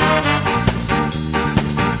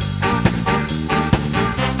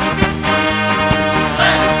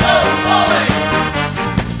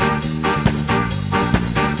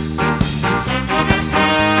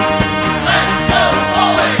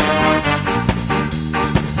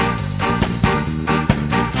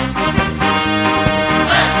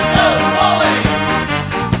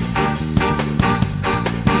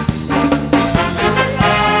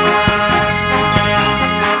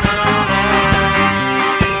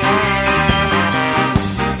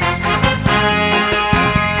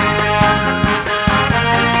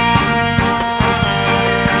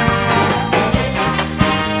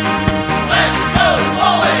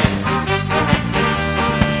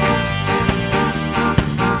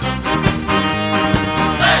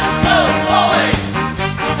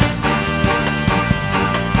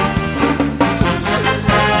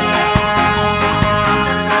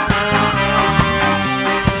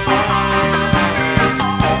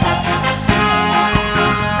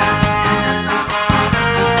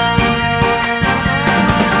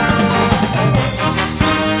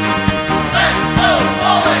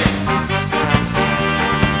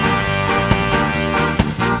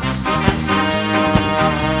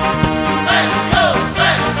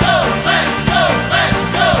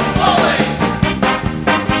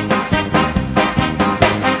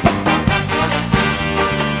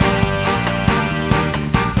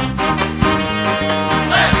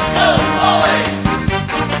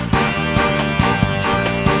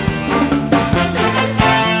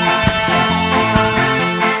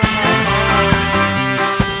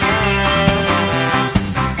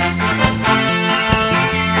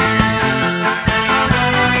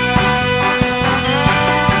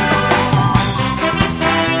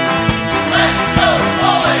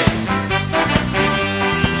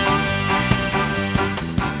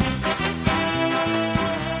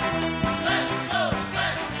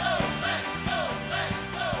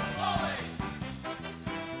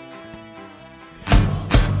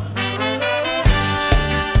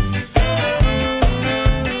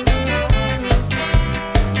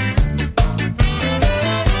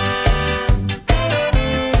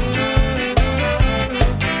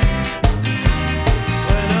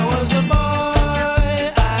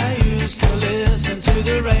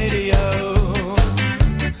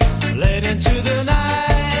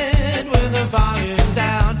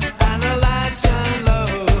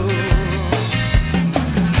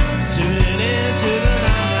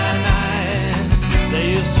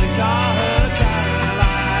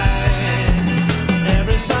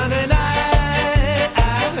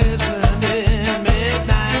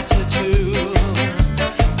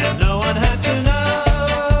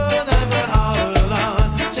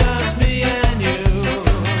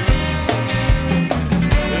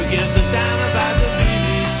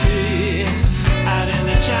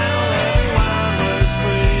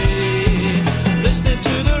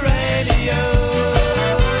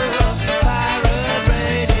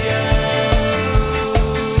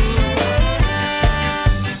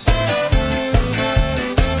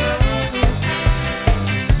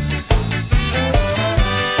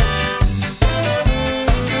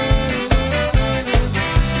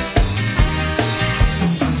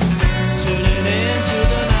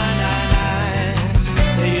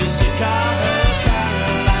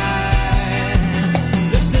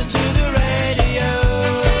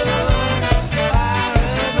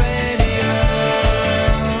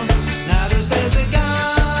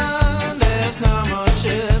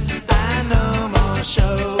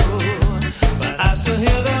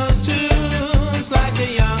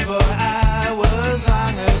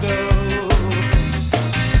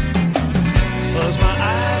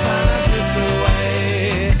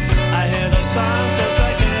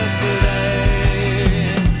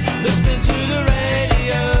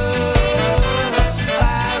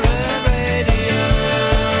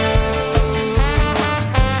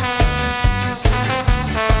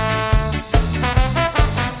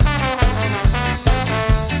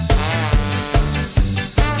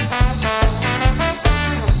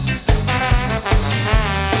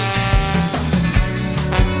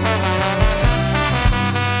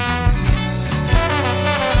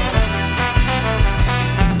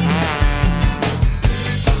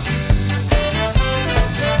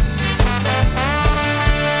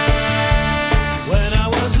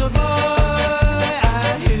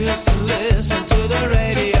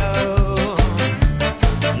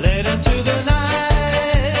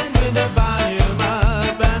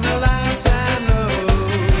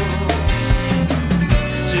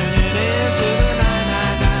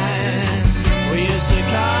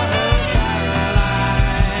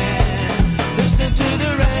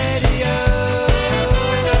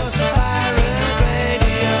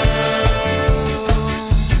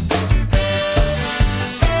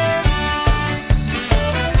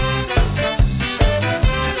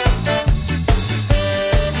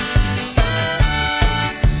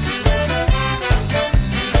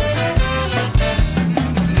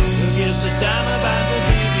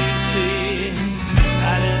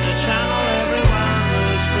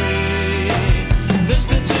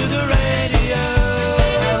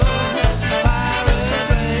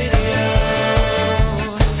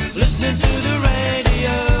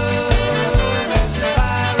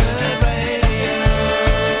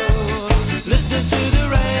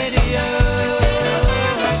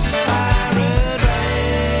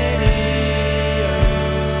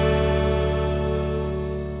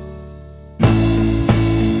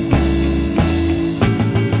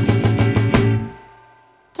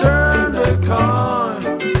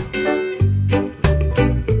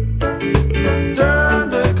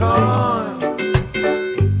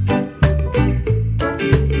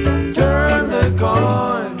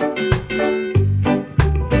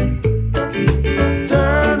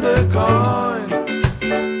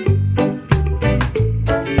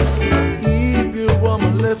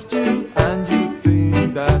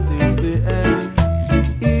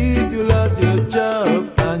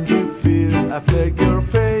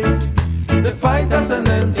doesn't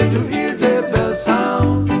end till you hear the bell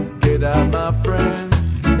sound. Get up, my friend.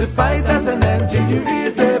 The fight doesn't end till you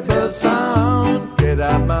hear the bell sound. Get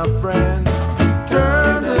up, my friend.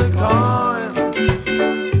 Turn the coin.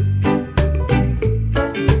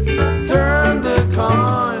 Turn the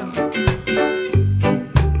coin.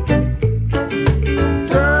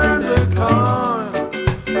 Turn the coin.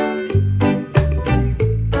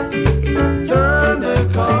 Turn the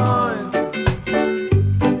coin.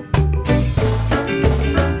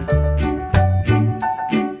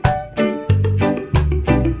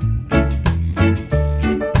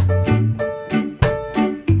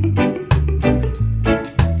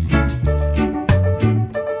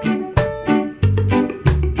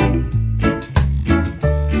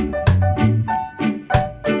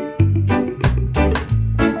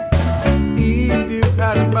 If you've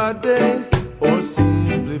had a bad day or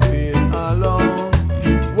simply feel alone,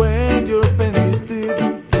 when your pennies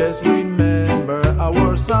dip, just remember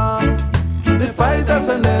our song. The fight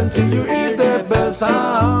doesn't end till you hear the bell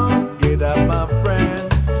sound. Get up, my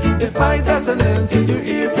friend. The fight doesn't end till you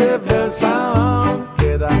hear the bell sound.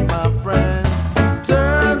 Get up, my friend.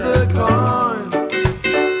 Turn the coin.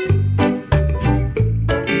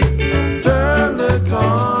 Turn the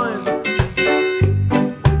coin.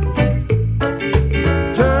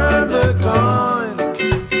 Turn the coin.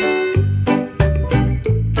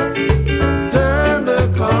 Turn the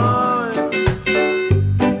coin.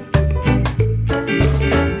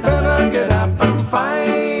 Better get up and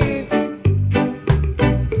fight.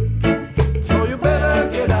 So you better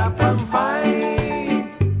get up and fight.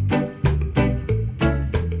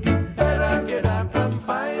 Better get up and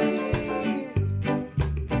fight.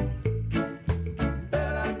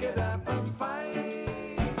 Better get up and fight.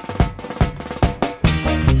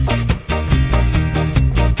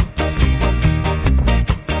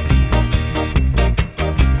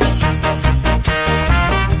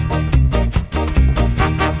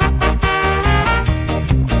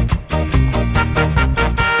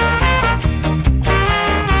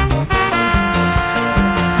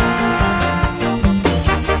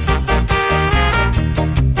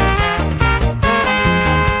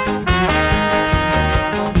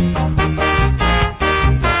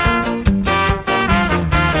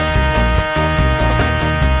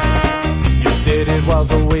 You said it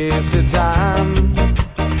was a waste of time.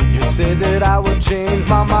 You said that I would change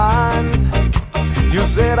my mind. You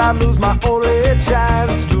said I'd lose my only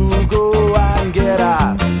chance to go and get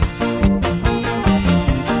out.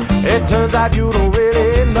 It turns out you don't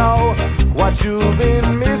really know what you've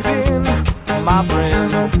been missing, my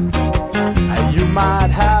friend. And you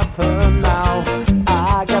might have her now.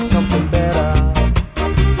 I got something better.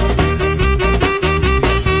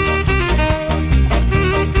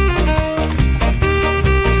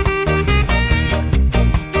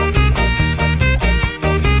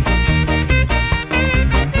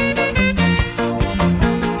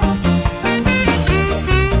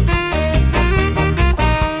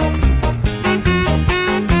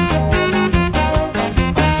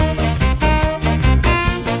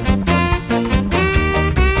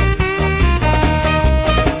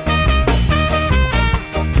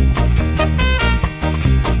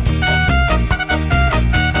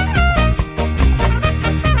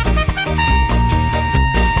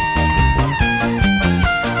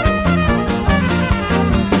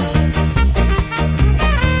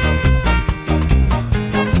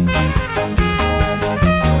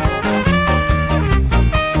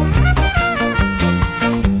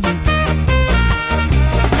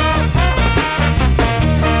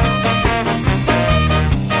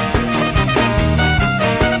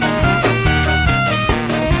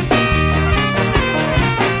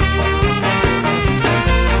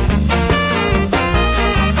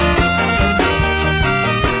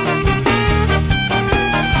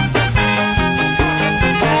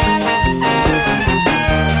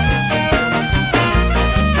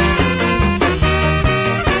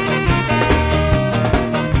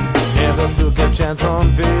 Chance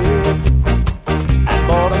on fate, and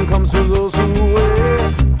boredom comes to those who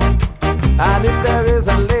wait. And if there is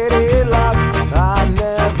a lady luck, I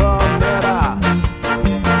never met her.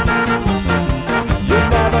 You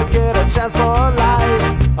never get a chance for life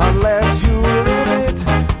unless you live it,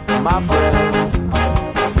 my friend.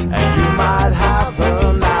 And you might have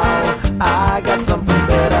her now. I got something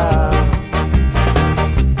better.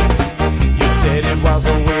 You said it was a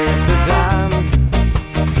waste of time.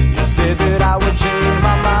 You said that I would change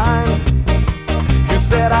my mind. You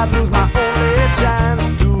said I'd lose my only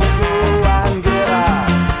chance to go and get out.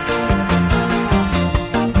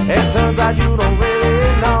 It turns out you don't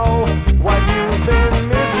really know what you've been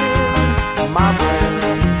missing, my friend.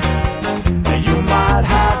 You might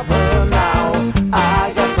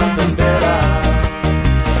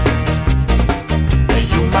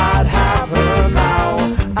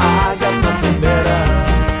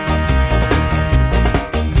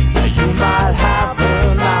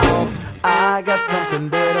I got something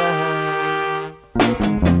better.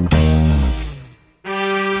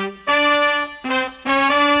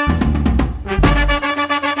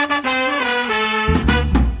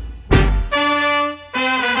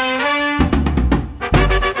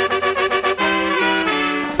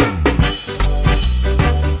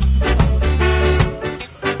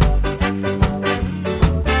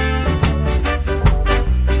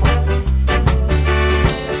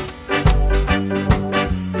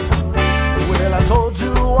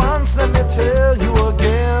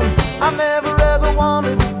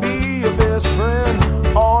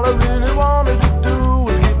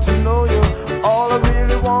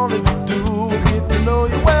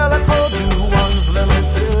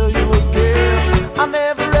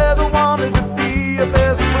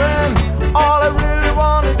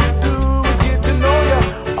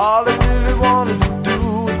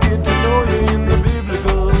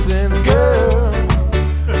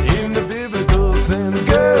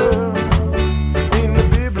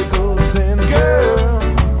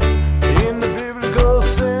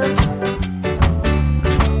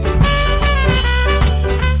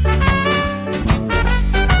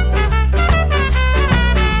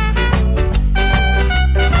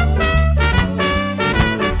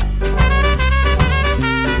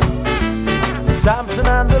 Samson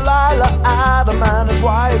and Delilah, Adam and his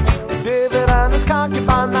wife, David and his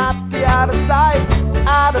concubine, not the out of sight.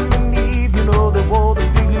 Adam and Eve, you know they wore the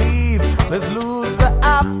fig leaf. Let's lose the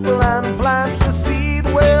apple and plant the seed.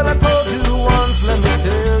 Well, I told you once, let me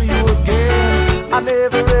tell you again, I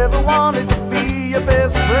never ever wanted to be your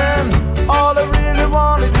best friend. All I really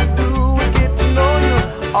wanted to do was get to know you.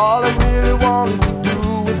 All I really wanted to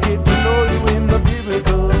do was get to know you in the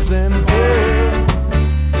biblical sense, girl.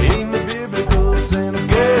 In the biblical sense,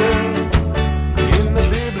 girl. In the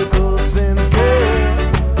biblical sense, girl.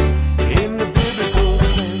 In the biblical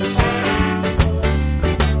sense.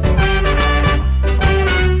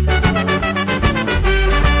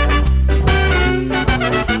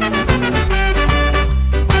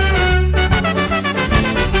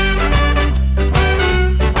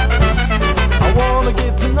 I wanna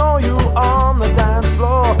get to know you on the dance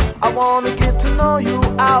floor. I wanna get to know you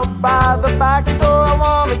out by the back door. I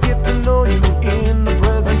wanna get to know you in the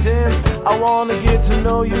present tense. I wanna get to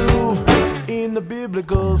know you in the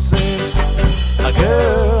biblical sense. A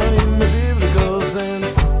girl in the biblical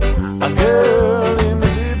sense. A girl in the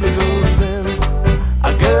biblical sense.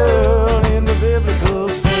 A girl in the biblical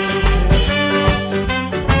sense.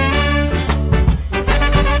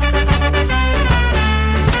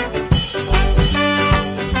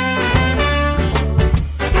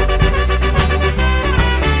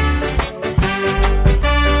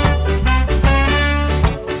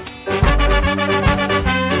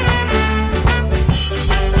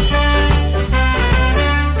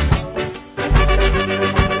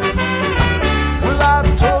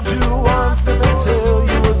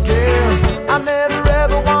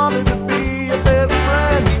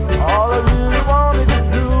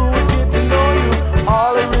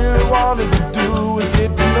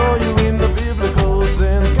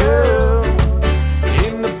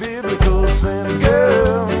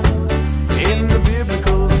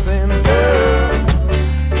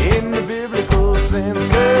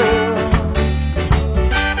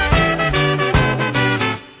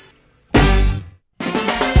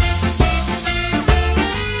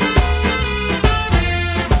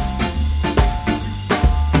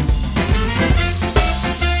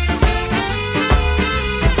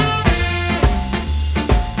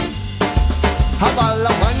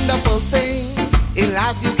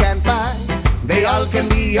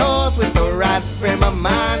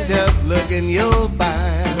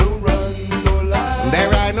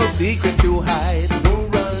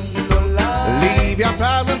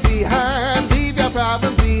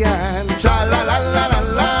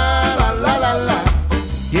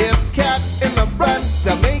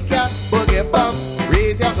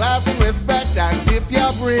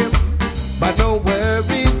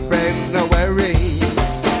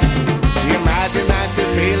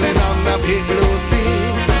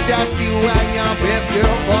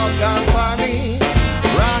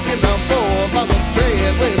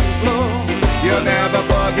 You'll never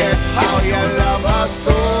forget how you love us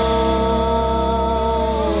so.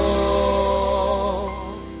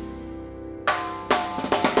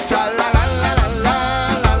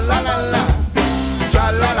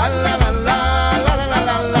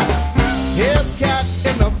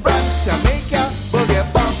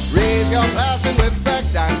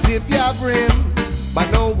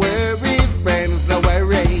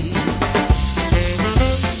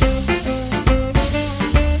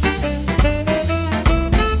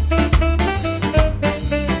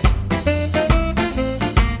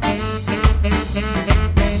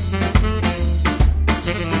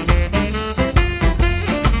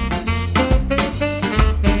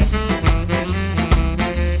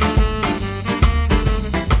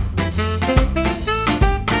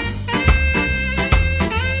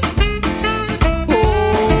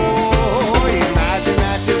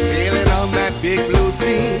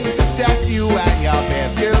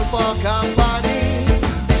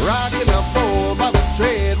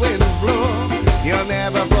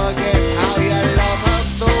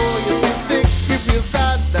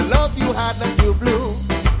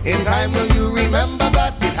 remember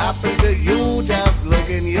that it happened to you. Just look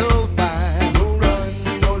and you'll find. No run,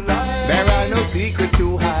 no lie. There are no secrets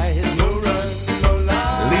to hide. No run, no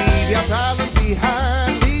lie. Leave your problems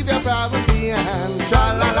behind. Leave your problems behind.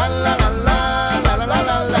 Tra la la la la la la la la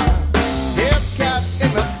la la. Hip cat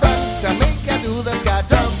in the front to make you do the cat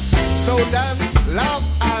jump. So dance, laugh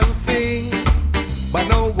and sing. But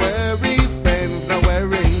no worries, friends, no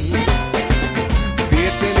worries.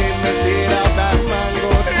 Sitting in the shade of that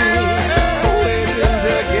mango tree, waiting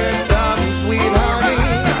to get some sweet honey.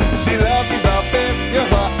 She loves the best of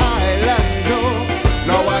her island too.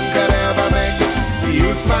 No one could ever make you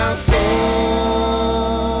smile so.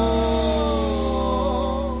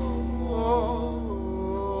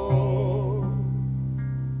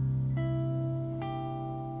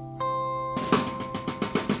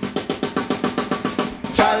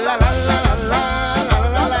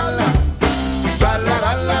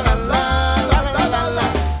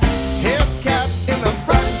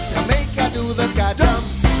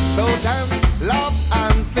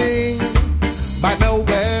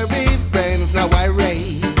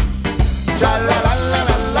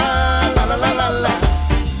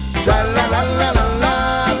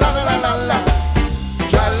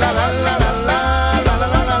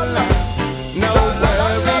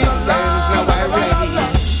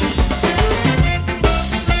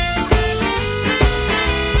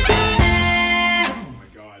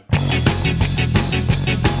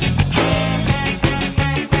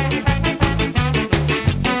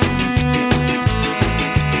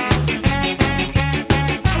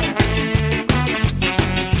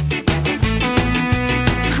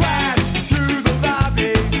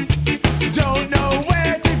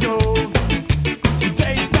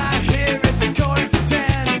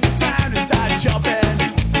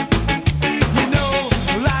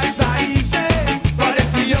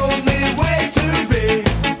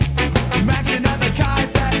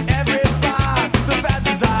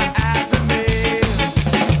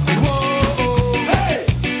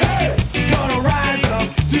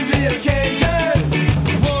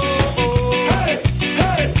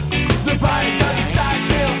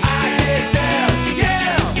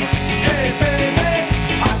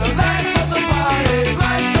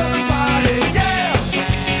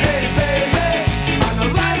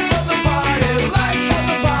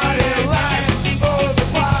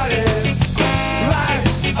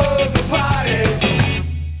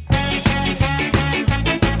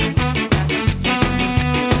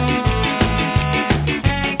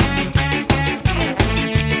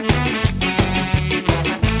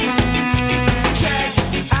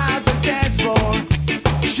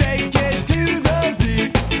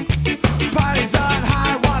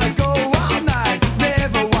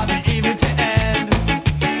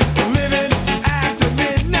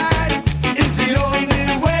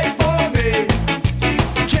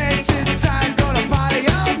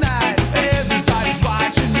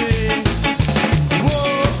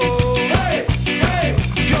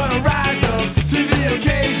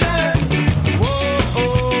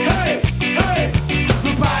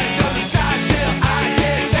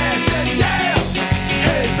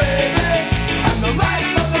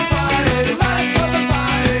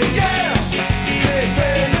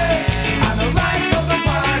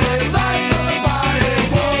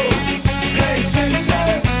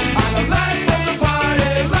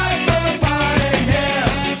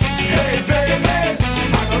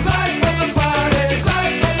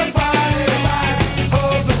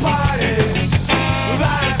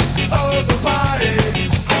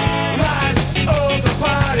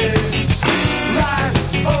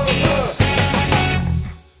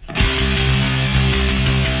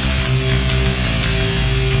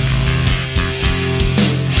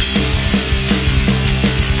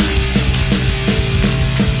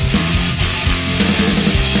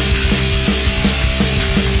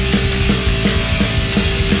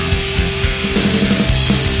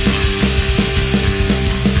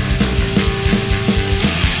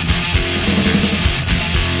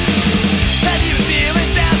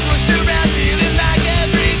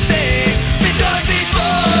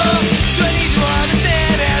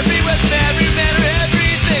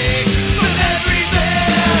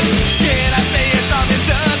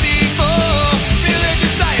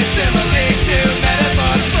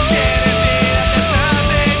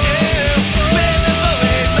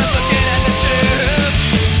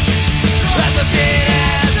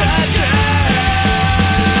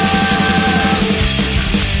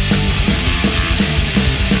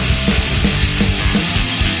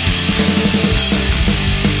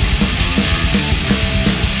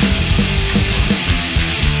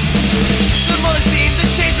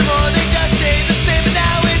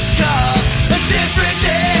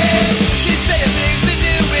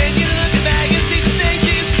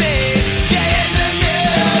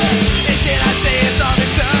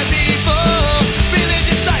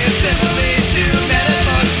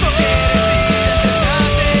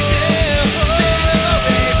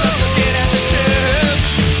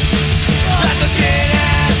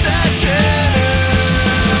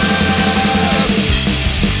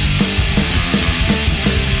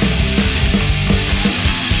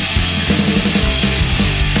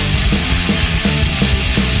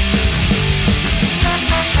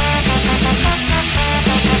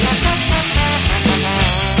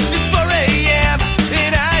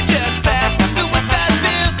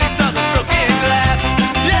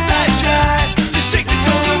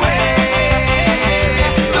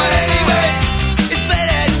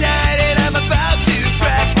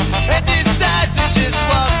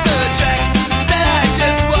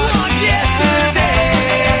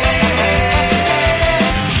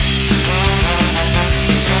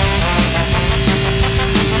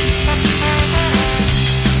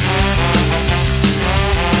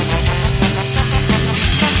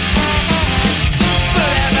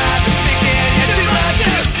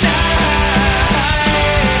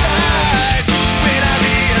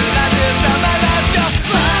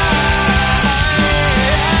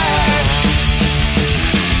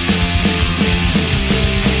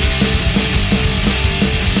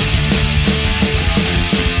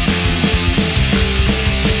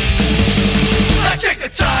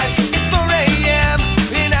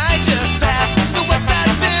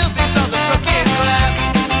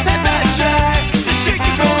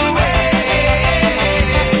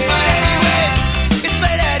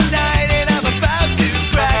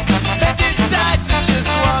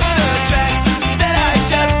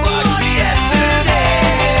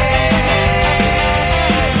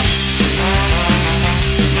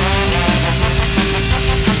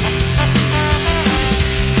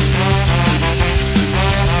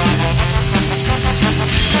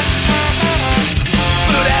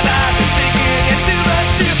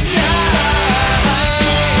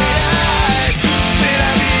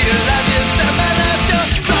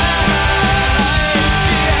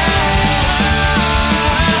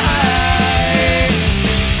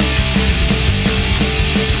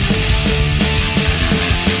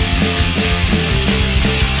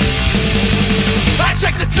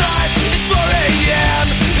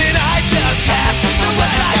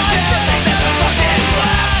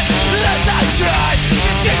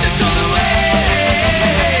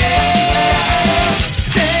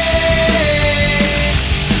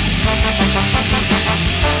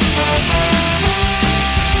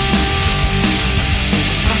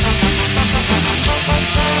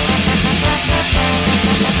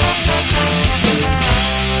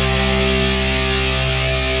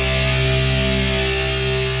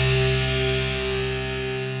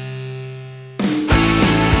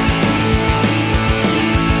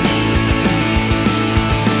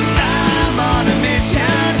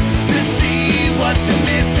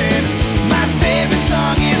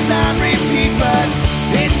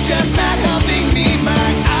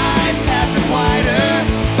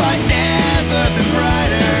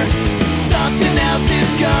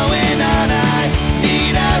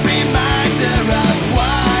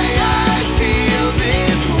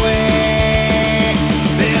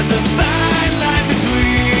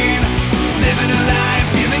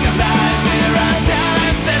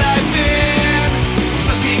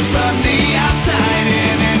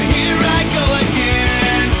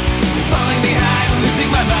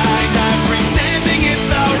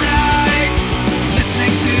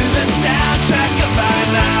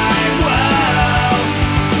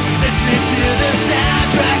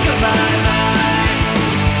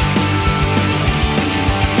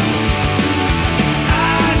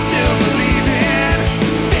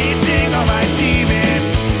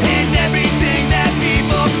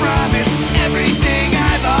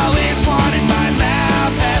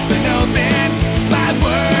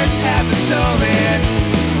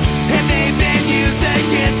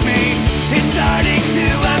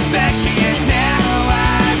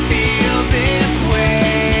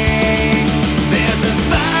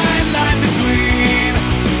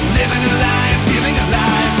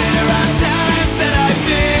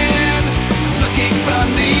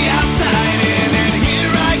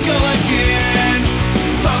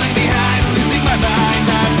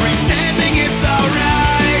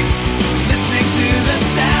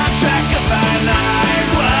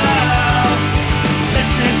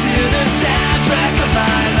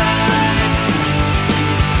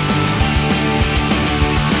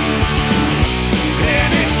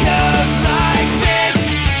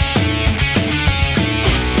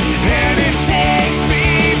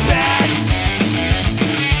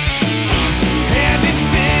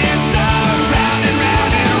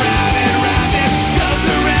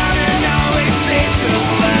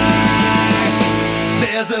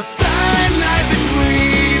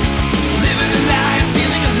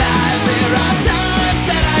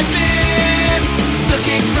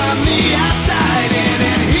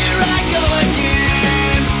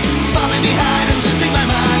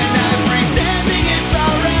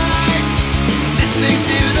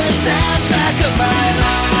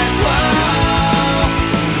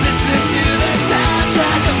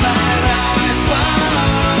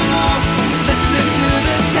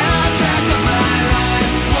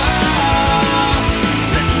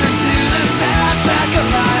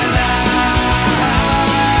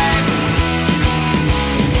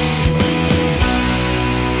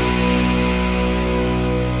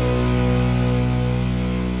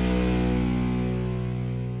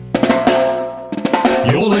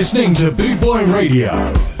 listening to Boot Boy Radio.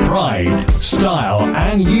 Pride, style,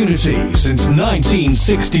 and unity since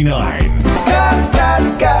 1969. Scott, Scott,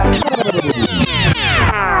 Scott.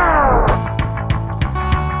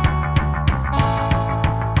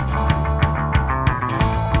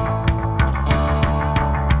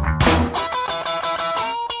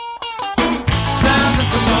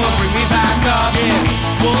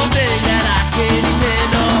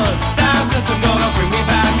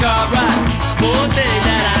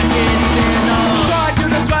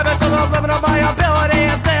 My ability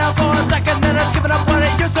and there for a second then I've given up what it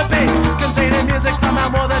used to be. Containing music somehow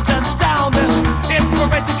more than just sound. This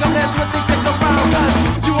inspiration comes in twisting things around. Cause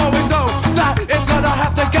you always know that it's gonna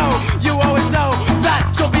have to go. You always know that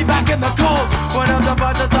you'll be back in the cold. One of the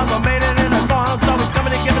bunches of them made it in a song. So it's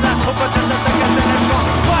coming and giving that hope for just a second then it's gone.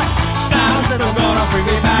 What? Sounds that are gonna bring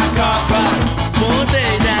me back up. Right? One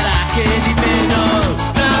thing that I can't even know.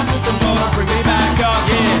 Sounds that are gonna bring me back up.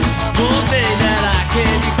 Yeah. One thing that I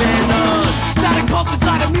can't even know. Pulse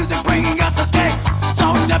inside of music bringing us escape.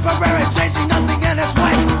 So temporary, changing nothing in its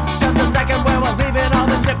way. Just a second where we're leaving all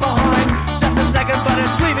the shit behind. Just a second, but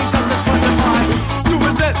it's leaving just as much as mine. To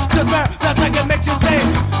resist despair, that second makes you sing.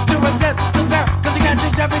 To resist despair, cause you can't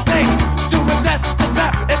change everything. To resist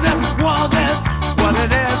despair, if this world is what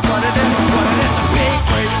it is, what it is, what it is to be.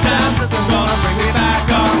 Great sounds that's gonna bring me back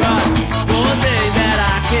alright. One thing that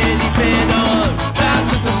I can't depend on.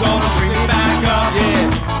 Sounds that's gonna bring me back up,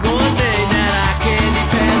 yeah. One thing that I can't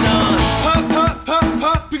depend on.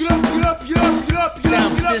 Pick it up, pick it up, pick it up, pick it up, pick it up,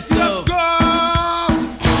 pick it up, pick it up, go!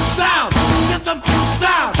 Sound system,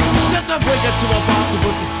 sound system. Wake up to a box of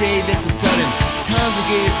what's the shade that's the sudden. Times are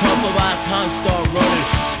getting tougher while time start running.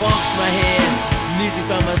 Funks my head, music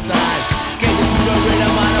by my side. Get into the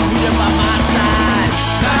rhythm, I'm rhythm by my side.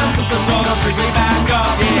 Sound system gonna bring me back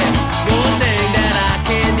up, yeah. One thing that I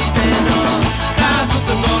can't depend on. Sound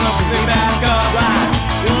system gonna bring me back up, right?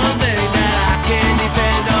 One thing that I can't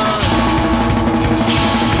depend on.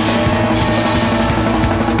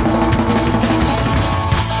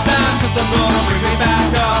 Sound system gonna bring me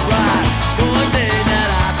back up, right? One thing that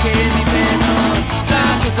I can't depend on.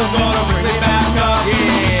 Sound system gonna bring me back up,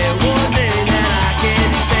 yeah. One thing that I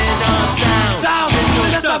can't depend on. Sound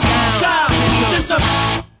system, sound system.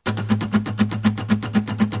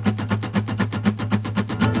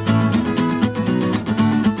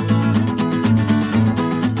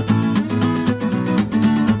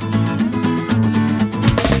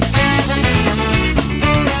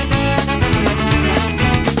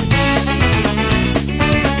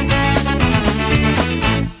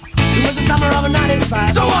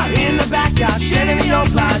 So what? In the backyard, shitting the old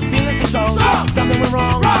plies, feeling so strong. Something went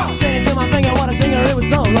wrong. Straight into my finger, what a singer, it was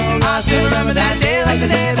so long. I still remember that day like the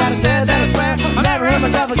day that I said that I swear I'll never hurt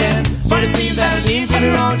myself again. But it seems that I keep to be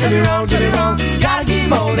wrong, to be wrong, to be wrong. Gotta keep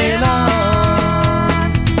holding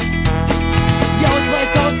on. You always play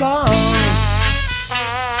so strong.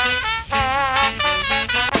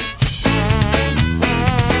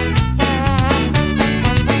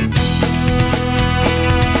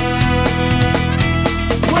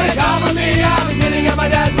 I'll be sitting at my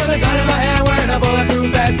desk with a gun in my hand, wearing a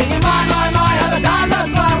bulletproof vest, singing my, how the time does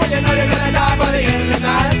fly when you know you're gonna die by the end of the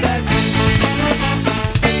night. I said,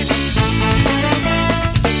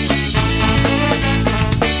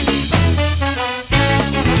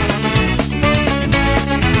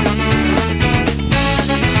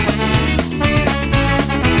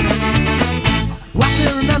 I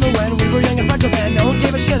still remember when we were young and fragile then. No one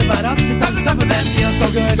gave a shit about us, cause times were tougher then. Feels so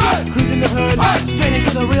good, cruising the hood, straight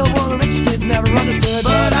into the real world. Rich kids never understood,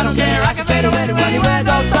 but I don't care. I can fade away to anywhere,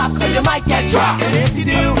 don't stop, cause you might get dropped. And if you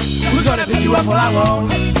do, who's gonna pick you up? Well, I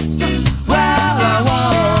won't. Well, I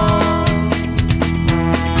won't.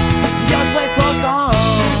 You always play slow songs.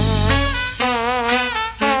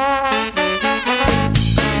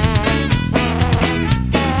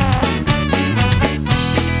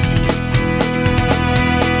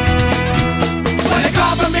 When they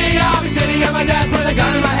call for me, I'll be sitting at my desk with a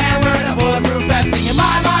gun in my hand, wearing a bulletproof vest, singing my,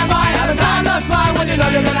 how the time does fly when you know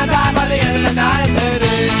you're gonna die by the end of the night. I said it.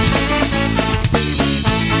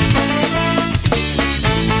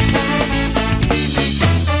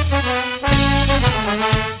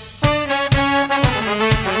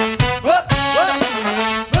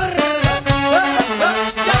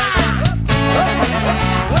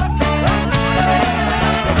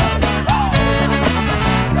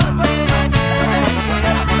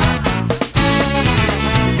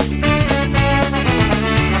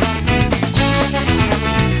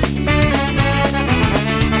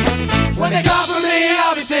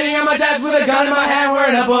 With a gun in my hand,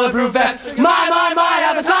 wearing a bulletproof vest. My,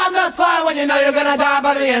 how the time does fly when you you know you're gonna die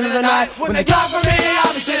by the end of the night. When they come for me, I'll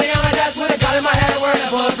be sitting on my desk with a gun in my hand, wearing a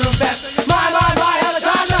bulletproof vest. My, how the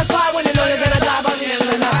time does fly when you know you're gonna die by the end of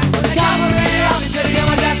the night. When they come for me, I'll be sitting on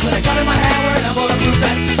my desk with a gun in my hand, wearing a bulletproof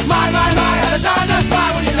vest. My, how the time does fly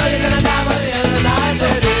when you know you're gonna die by the end of the night,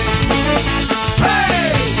 baby.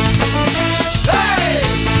 Hey! Hey!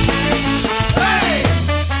 Hey!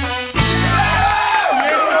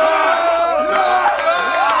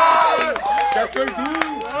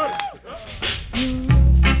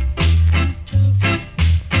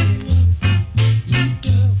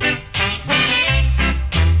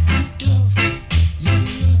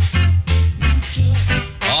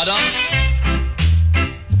 Order.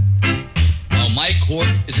 Now my court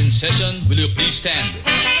is in session. Will you please stand?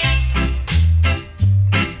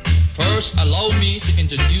 First, allow me to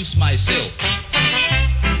introduce myself.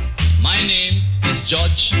 My name is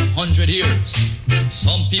Judge 100 Years.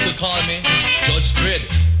 Some people call me Judge Dredd.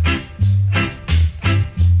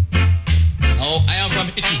 Now, I am from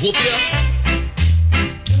Ethiopia.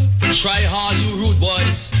 Try hard, you rude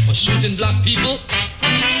boys, for shooting black people.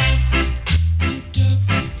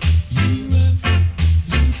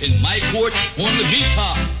 In my court, only me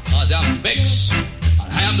talk, cause I'm Bex.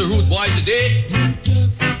 And I am the rude boy today.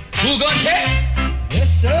 Who gun case? Yes,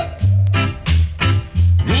 sir.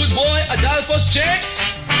 Rude boy Adolphus Jakes?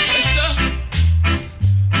 Yes, sir.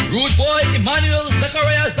 Rude boy Emmanuel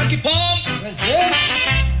Zachariah Zaki Palm? Present.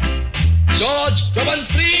 George Robin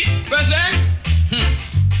Flea? Present.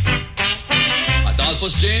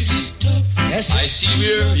 Adolphus James? Yes, sir. I see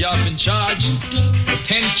where you have been charged with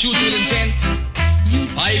 10 shooting with intent,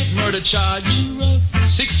 5 murder charge,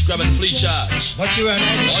 6 grab and flee charge. What you are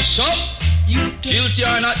not? Hush up! Guilty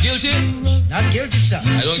or not guilty? Not guilty, sir.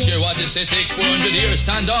 I don't care what they say, take 400 years,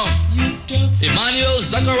 stand down. Emmanuel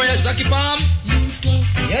Zachariah Zaki Palm?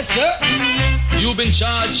 Yes, sir. You've been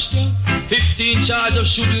charged 15 charge of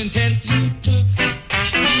shooting intent,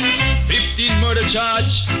 15 murder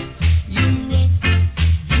charge.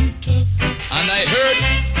 And I heard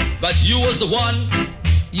that you was the one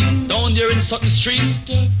down there in Sutton Street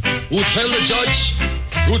who tell the judge,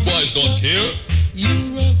 rude boys don't care.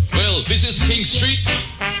 Well, this is King Street,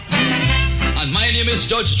 and my name is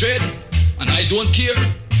Judge Dredd, and I don't care.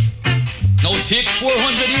 Now take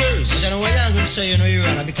 400 years. I don't know what I'm going to say, you know, Your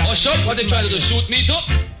Honor, because... Oh, shut! What they trying to do, shoot me too?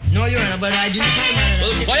 No, Your Honor, but I didn't shoot the man.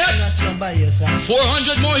 Well, quiet!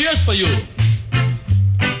 400 more years for you.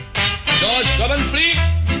 George, grab and flee.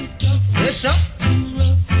 Yes, sir.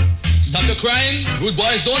 Stop your crying. Rude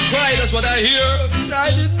boys don't cry, that's what I hear.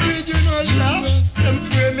 I didn't do it, you know, sir. I'm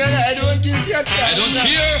free, man. I don't give you a I don't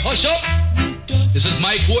care. Hush up. This is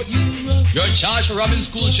my court. You're charged for robbing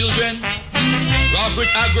school children, robbery,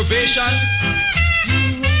 aggravation.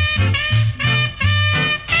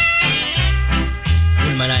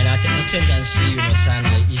 Well, man, I take my sentence to you, know, son.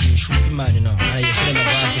 If you shoot the man, you know, and I say them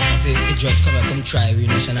about it, the judge come try, you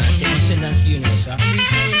know, son. I take my sentence to you, know, sir.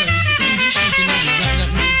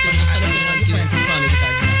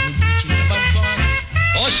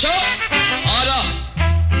 Hush up! Order!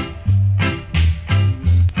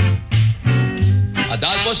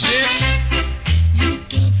 Adolphus James?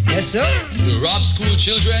 Yes, sir. You rob school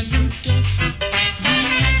children.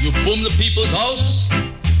 You boom the people's house.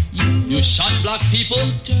 You shot black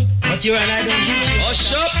people. But you and I don't give you.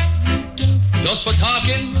 Hush up! Just for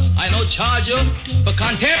talking, I now charge you for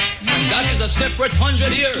contempt, and that is a separate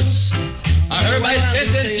 100 years. I hereby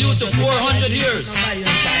sentence you to 400 years.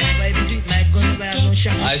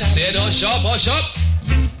 I said hush up, hush up.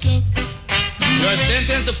 You are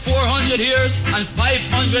sentenced to 400 years and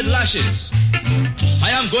 500 lashes. I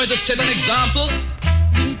am going to set an example.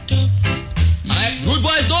 Rude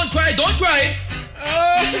boys, don't cry, don't cry.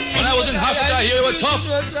 When I was in Africa, here you were tough.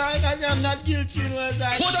 I'm not guilty.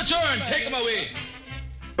 Court adjourned, take him away.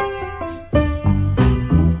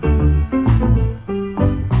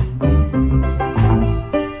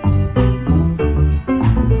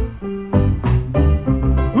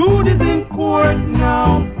 Rude is in court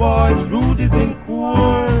now, boys. Rude is in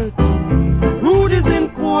court. Rude is in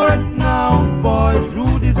court now, boys.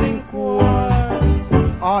 Rude is in court.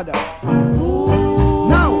 Order.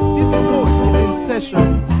 Now this court is in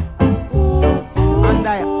session, and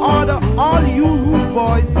I order all you rude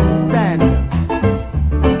boys to stand.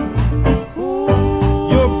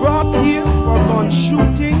 You're brought here for gun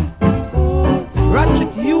shooting,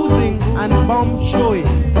 ratchet using, and bomb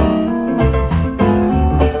showings.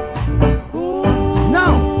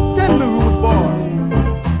 Now, tell me, rude boys,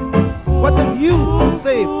 what have you to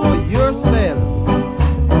say for yourselves?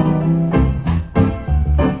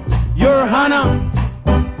 Your Honor,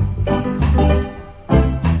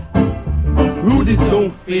 rudies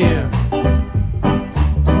don't fear.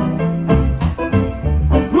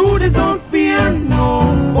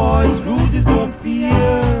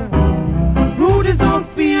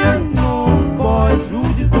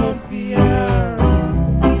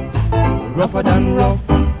 rougher than rough,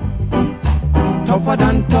 tougher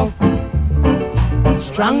than tough,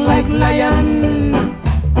 strong like lion.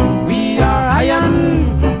 We are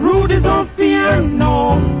iron. Rudies don't fear,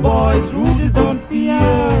 no boys. Rudies don't fear.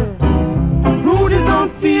 Rudies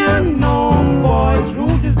don't fear, no boys.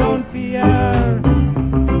 Rudies don't fear.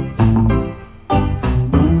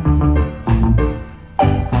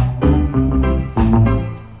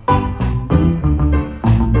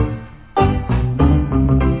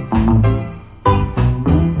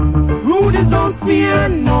 Rudies don't fear,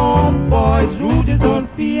 no boys. Rudies don't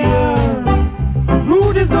fear.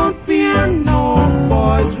 Rudies don't fear, no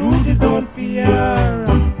boys. Rudies don't fear.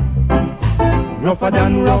 Rougher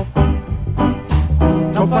than rough,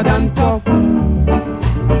 tougher than tough,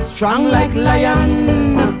 strong like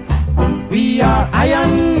lion. We are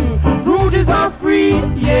iron. Rudies are free,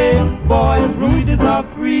 yeah, boys. Rudies are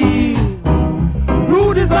free.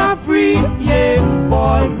 Rudies are free, yeah,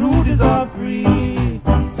 boys. Rudies are free.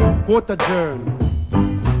 Quote a journal.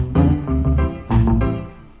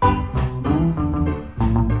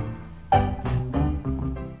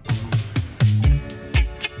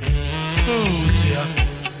 Oh dear,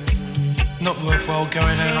 not worthwhile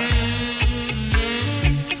going out.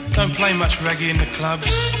 Don't play much reggae in the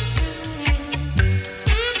clubs.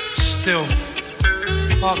 Still,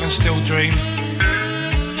 I can still dream.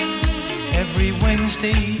 Every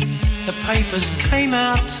Wednesday, the papers came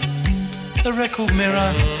out. The Record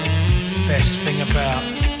Mirror, best thing about.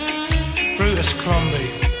 Brutus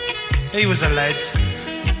Crombie, he was a lad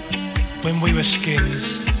when we were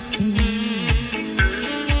skins.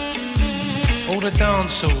 All the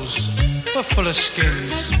dance halls were full of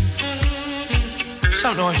skins.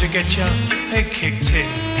 Sometimes you get your head kicked in,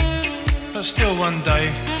 but still one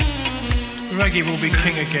day reggae will be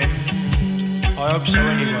king again. I hope so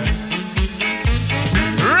anyway.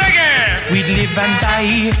 Reggae! We'd live and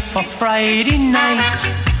die for Friday night,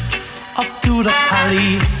 off to the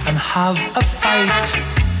alley and have a fight.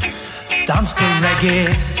 Dance to reggae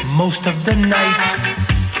most of the night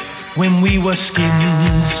when we were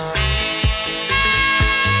skins.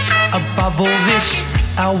 Above all this,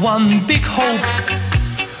 our one big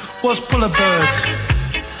hope was pull a bird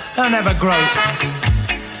and have a grope.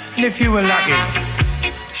 And if you were lucky,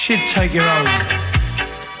 she'd take you home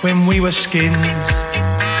when we were skins.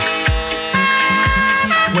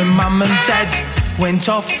 When mum and dad went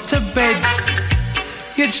off to bed,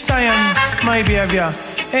 you'd stay and maybe have your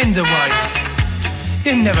end away.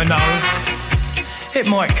 You never know, it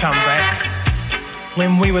might come back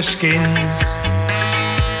when we were skins.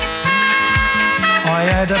 I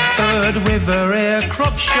had a bird with her hair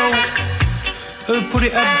crop short, who put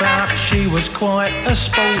it about, she was quite a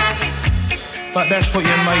sport. But that's what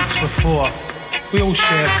your mates were for. We all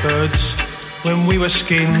shared birds when we were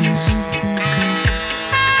skins.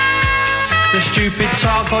 The stupid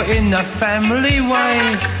talk got in the family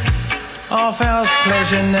way. Half hour's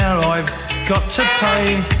pleasure now I've got to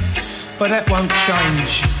pay. But that won't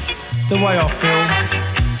change the way I feel.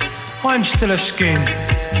 I'm still a skin.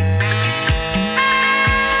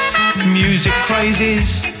 Music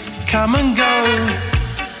crazes come and go,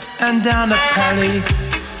 and down the pally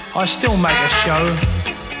I still make a show.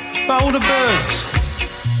 But all the birds,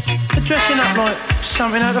 they're dressing up like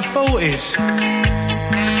something out of the 40s.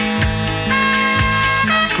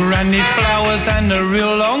 Granny's blouse and a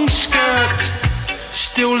real long skirt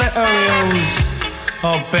still let her heels,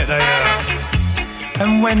 I'll bet they hurt.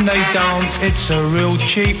 And when they dance it's a real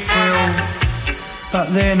cheap thrill,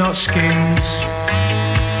 but they're not skins.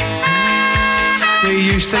 We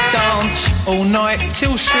used to dance all night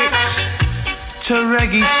till 6 to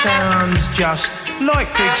reggae sounds just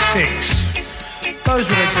like Big Six. Those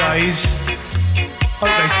were the days.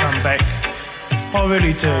 Hope they come back. I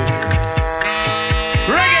really do.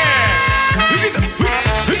 Reggae!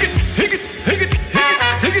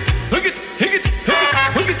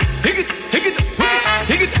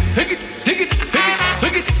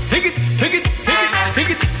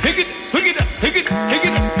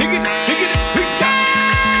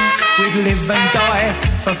 We'd live and die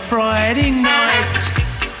for Friday night,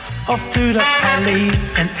 off to the alley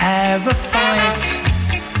and have a fight.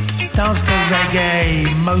 Dance to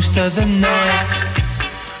reggae most of the night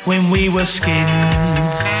when we were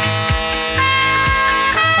skins.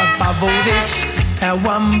 Above all this, our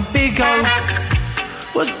one big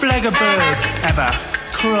hope was flag a bird, have a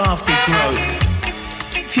crafty grope.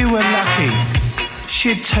 If you were lucky,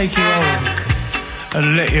 she'd take you home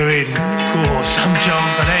and let you in. Cool, some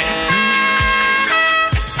jobs on it.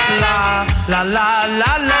 La la la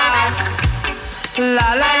la la,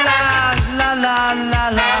 la la la la la la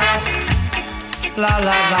la, la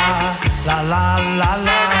la la la la la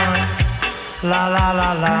la, La la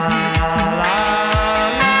la la la la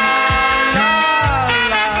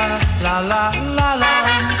la la la la la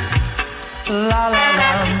la la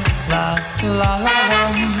la la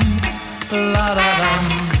la da dum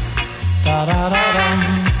da da da dum.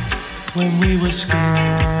 When we were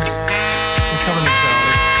skins, come on,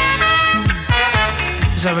 darling.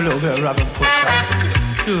 Let's have a little bit of rub and push up.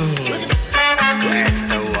 Cool. That's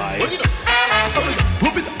the way.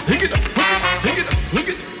 Whoop it up, pick it up, pick it up, hook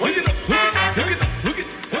it, hook it up, hook it up, hook it,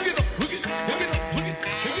 hook it up, hook it, hook it up, hook it, hook it up,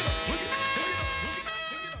 hook it,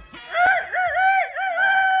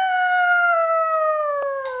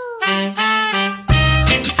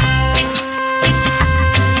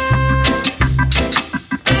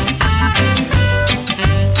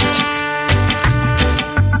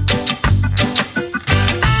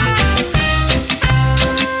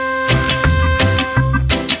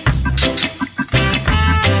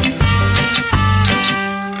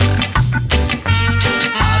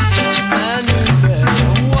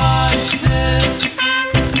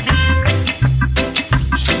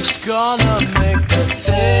 gonna make a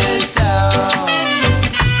takedown.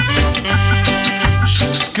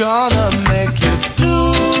 She's gonna make you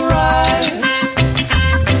do right.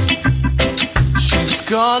 She's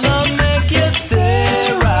gonna make you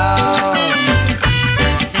stay around.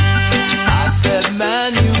 I said,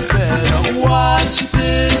 man, you better watch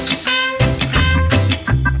this.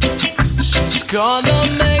 She's gonna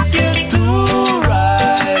make you do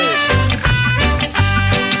right.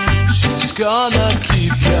 She's gonna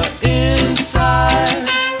keep you inside,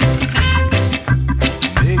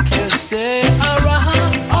 make you stay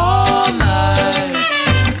around all night.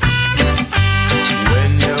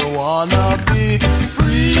 When you wanna be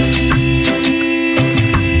free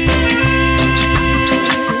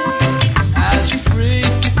as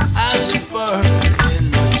a bird in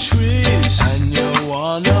the trees, and you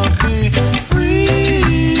wanna be free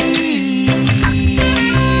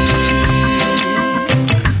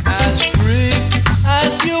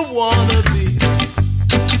as you wanna be.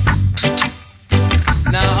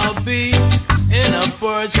 Now I'll be in a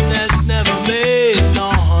bird's nest, never made no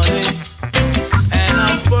honey, and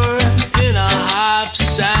a bird in a hive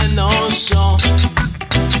sang no song.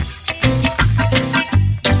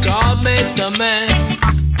 God made the man,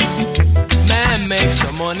 man makes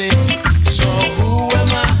some money. So who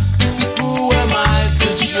am I to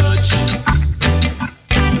judge?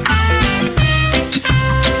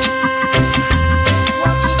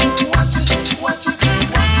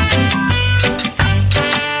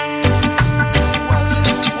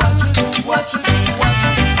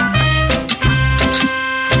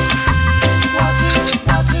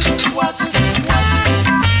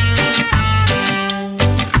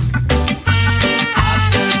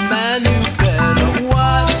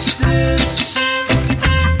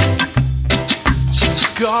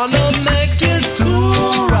 Gonna make you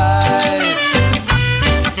do right.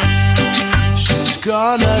 She's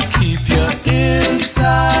gonna keep you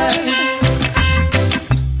inside,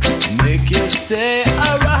 make you stay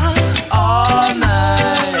around all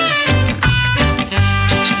night.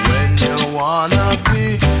 When you wanna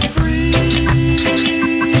be free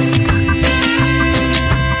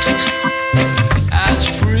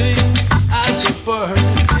as a bird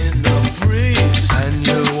in the breeze, and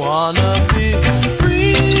you wanna be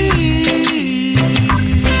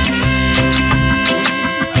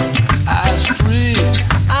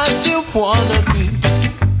wanna be.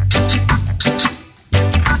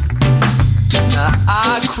 Now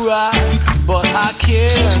I cry, but I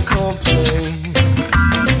can't complain.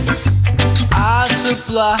 I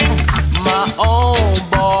supply my own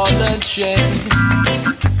ball and chain,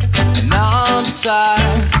 and now I'm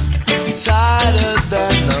tighter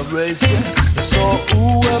than the races. So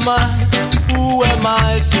who am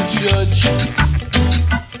I to judge?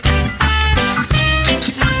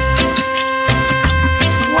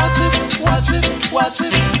 Watch it, watch it, watch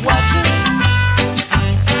it, watch it.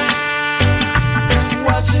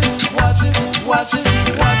 Watch it, watch it, watch it,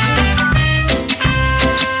 watch it.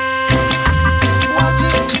 Watch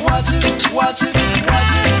it, watch it, watch it,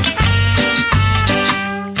 watch it.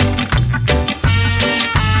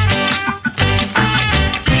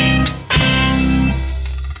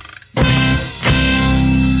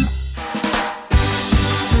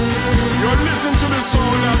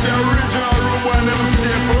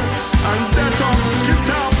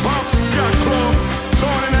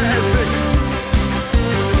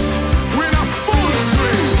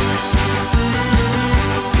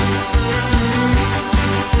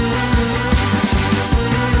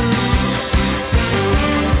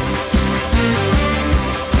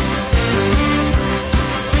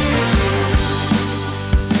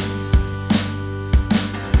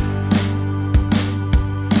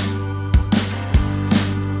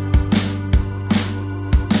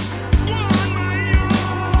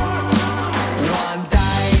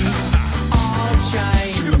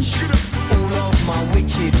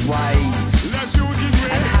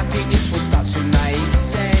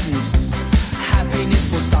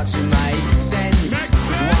 start to make sense.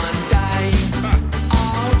 One day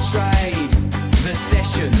I'll trade the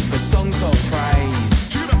session for songs of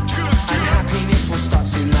praise, and happiness will start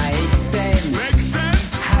to make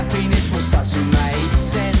sense. Happiness will start to make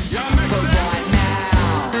sense. But right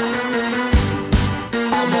now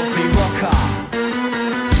I'm off me rocker,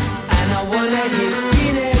 and I wanna hear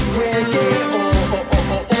skinhead reggae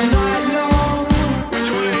all night long.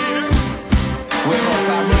 We're off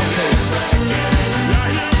our rockers.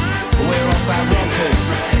 We're off our rockers,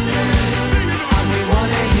 and we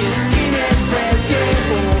wanna hear skinhead reggae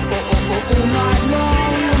all night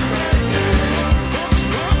long.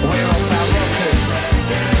 We're off our rockers.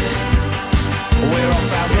 We're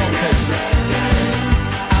off our rockers,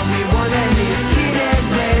 and we wanna hear skinhead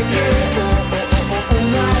reggae all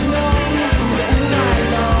night long, all night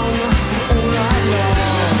long, all night long.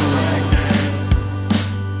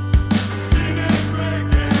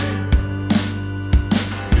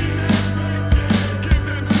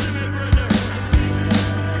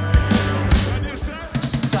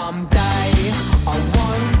 Someday I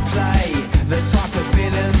won't play the type of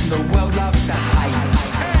villain the world loves to hate,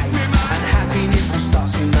 and happiness will start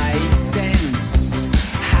to make sense.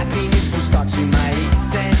 Happiness will start to make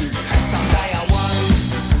sense. Someday I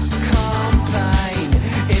won't complain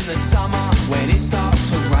in the summer when it starts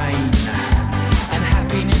to rain, and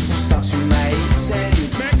happiness will start to make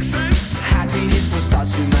sense. Happiness will start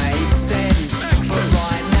to make sense. But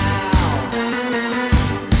right now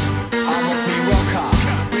I'm off me rocker,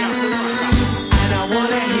 and I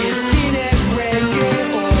wanna hear skinhead reggae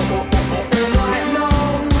all night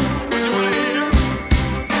long.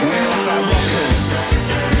 We're off our rockers.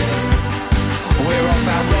 We're off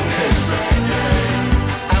our rockers,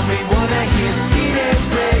 and we wanna hear skinhead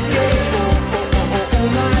reggae all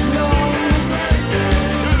night long.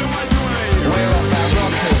 We're off our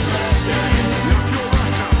rockers.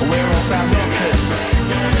 We're off our rockers,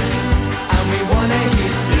 and we wanna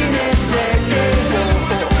hear skinhead reggae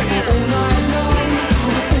all night long,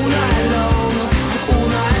 all night long, all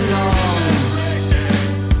night long.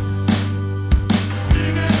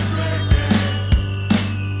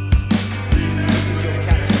 This is your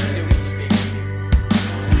Captain Silky speaking.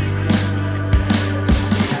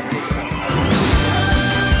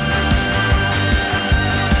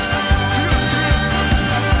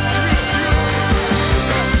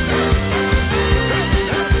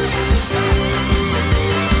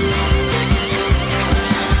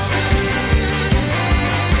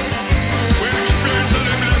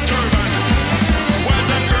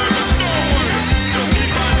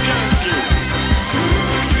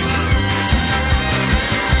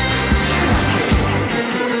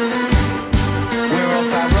 We're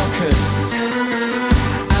off our rockers,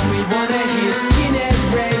 and we wanna hear skinhead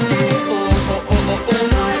reggae all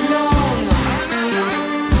night long.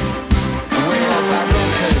 We're off our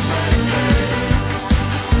rockers.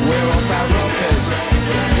 We're off our rockers,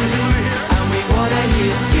 and we wanna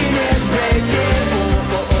hear skinhead reggae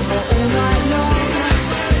all night long.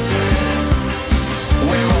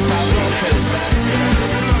 We're off our rockers.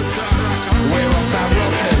 We're off our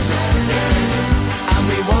rockers, and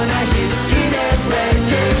we wanna hear skinhead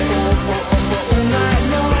reggae all night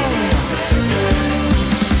long.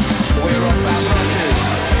 We're off our rockers.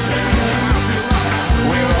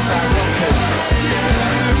 We're off our rockers,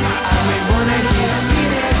 and we wanna hear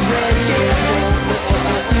skinhead reggae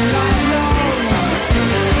all night long.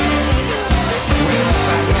 We're off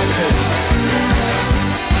our rockers.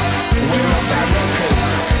 We're off our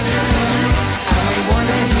rockers, and we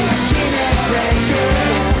wanna hear skinhead reggae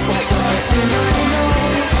all night long,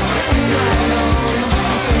 all night long,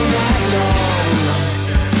 all night long.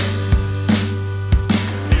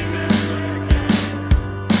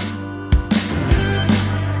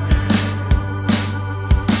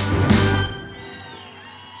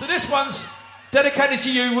 So this one's dedicated to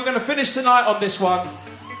you. We're going to finish tonight on this one,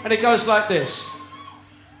 and it goes like this.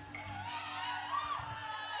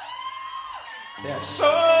 There's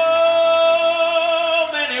so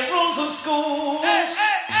many rules in schools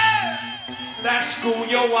that school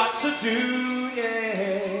you what to do,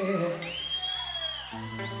 yeah.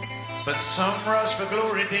 But some rush for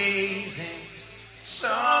glory days, and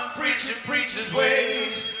some preachers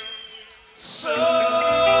ways.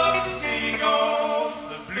 Some sing all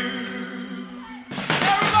the blues.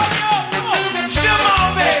 Everybody up, come on, come on,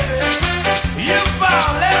 baby. You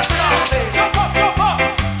bow, let's go, baby. Jump up, jump up,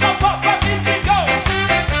 jump up, up, in you go.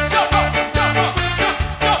 Jump up, jump up,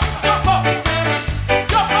 jump up, jump up,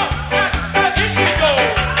 jump up, and in you go.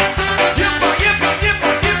 Yippa, yippa, yippa,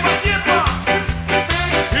 yippa, yippa.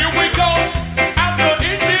 Here we go, and the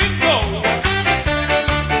in you go.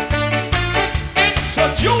 It's a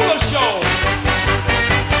jewel. the show.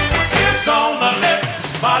 Kiss on the lips,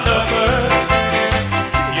 my lover.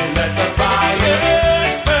 You let the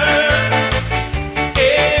fires burn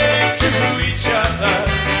into each other.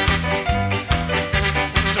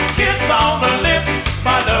 So kiss on the lips,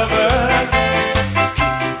 my lover.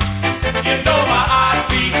 You know my heart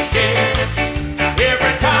beats scared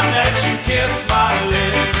every time that you kiss my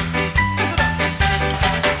lips.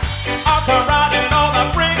 I'll come riding on the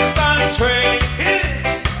Brixton train. It's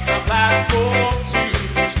the platform 2.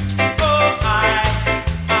 Oh,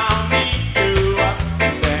 I'll meet you,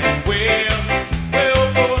 and we'll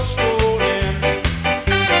go strolling.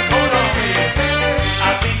 Hold on, baby.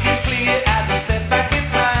 I think it's clear as I step back in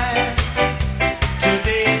time.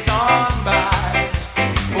 Today's gone by.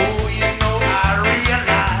 Oh, you know I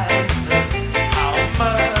realize how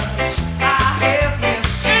much I have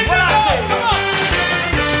missed you. What I say? Come on.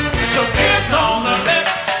 So kiss on the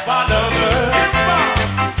lips, my lover.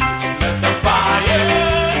 Let the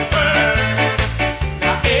fires burn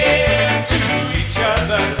into each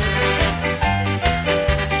other.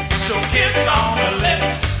 So kiss on the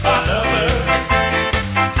lips, my lover.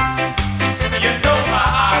 You know my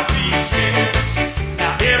heart beats scared.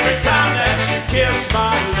 Now every time that you kiss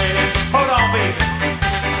my lips. Hold on, baby.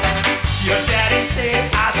 Your daddy said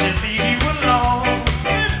I should leave you alone.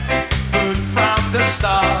 Good from the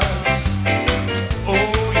start.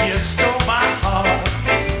 Oh, you stole my heart.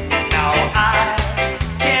 Now I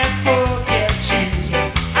can't forget you.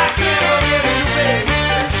 I can't forget you, baby.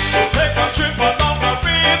 So take a trip along the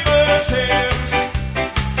river Thames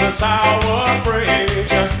to Tower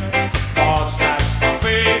Bridge. 'Cause that's my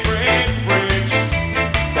favorite bridge.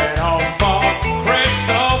 Then home for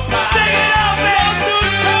Crystal Palace. Sing it out, baby.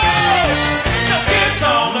 Kiss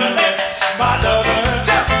on the lips, my lover.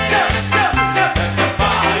 Let the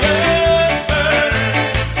fires burn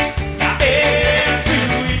into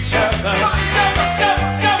each other.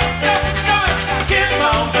 Kiss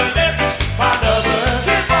on the lips, my lover.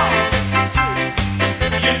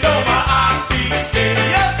 You know my heart beats scared.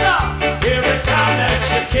 Yes, sir. Every time that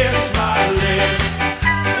you kiss my lips.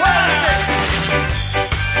 What I say?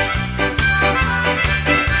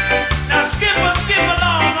 Now skip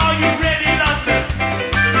along, are you ready, London?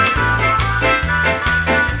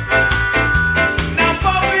 Now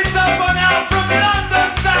pump it up and out from London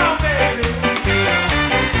town, baby.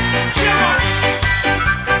 Come on.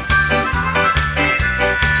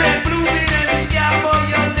 Take blue bean and sky for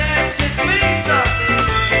your dancing feet.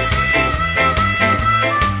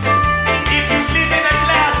 If you live in a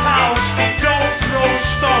glass house, don't throw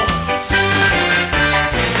stones.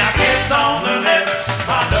 Now kiss on the lips,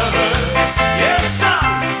 my lover. Yes, sir.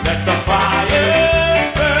 Let the fires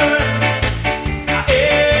burn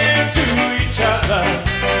into each other.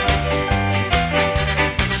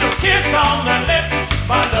 So kiss on the lips,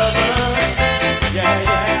 my lover. Yeah,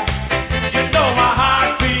 yeah. You know my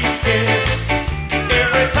heart beats scared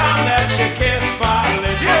every time that you kiss my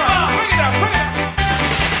lips. Yeah, bring it up, bring it up.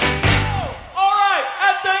 All right,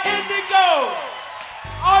 at the Indigo,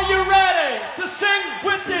 are you ready to sing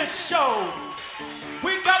with this show?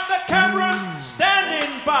 We got the cameras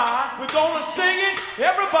standing by. We're gonna sing it.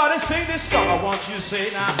 Everybody sing this song. I want you to say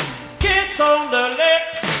now. Kiss on the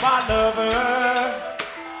lips, my lover.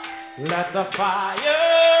 Let the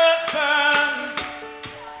fires burn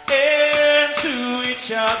into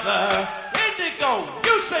each other. Indigo,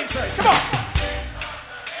 you sing, say, come on.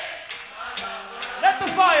 Let the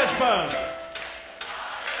fires burn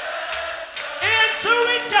into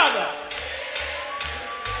each other.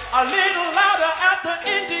 A little louder at the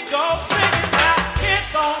Indigo, sing it now.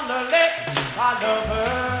 Kiss on the lips, my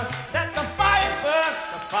lover. Let the fires burn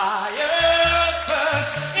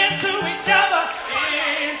into each other,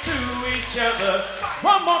 into each other.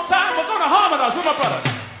 One more time, we're gonna harmonize with my brother.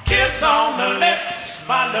 Kiss on the lips,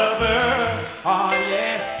 my lover. Oh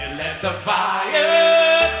yeah, you let the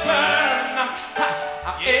fires burn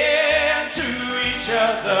into each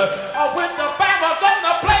other. Oh, with the band, we're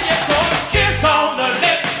gonna play it for kiss on the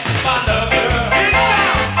lips, my lover.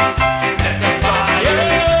 Let the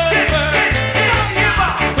fires burn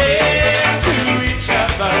into each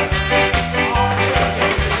other. Oh, yeah,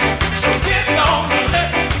 yeah. So kiss on the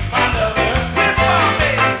lips, my lover.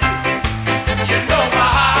 You know my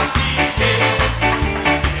heart beats scared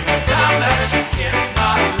every time that you kiss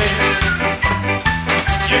my lips.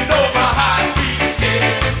 You know my heart beats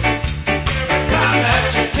scared every time that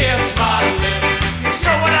you kiss my lips.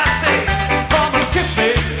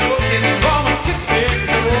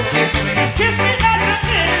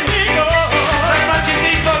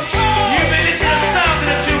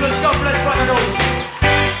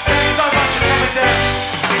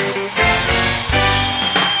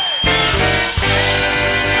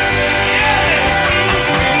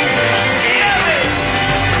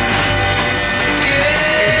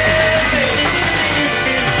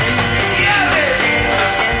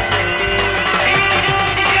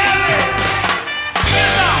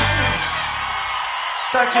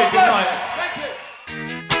 Thank you. Good night.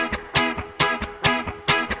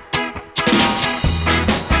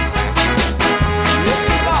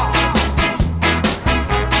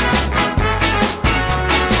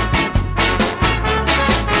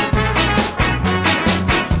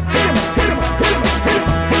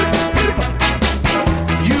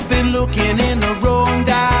 You've been looking in the wrong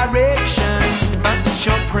direction, but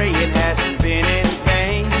your praying hasn't been in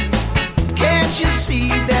vain. Can't you see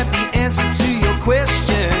that the answer to your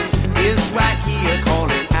question is right here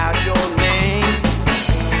calling out your name?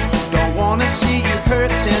 Don't wanna see you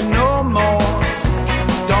hurting no more.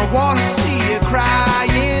 Don't wanna see you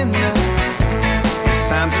crying. It's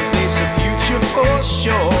time to face the future for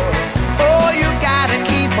sure. Oh, you gotta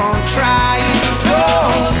keep on trying. Go.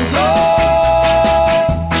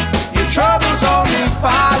 Your troubles only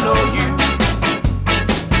follow you.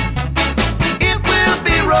 It will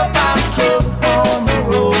be rough and tough on the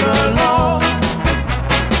road along.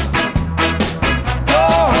 Go.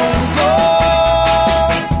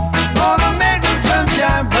 Gonna make the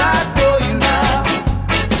sunshine bright for you now.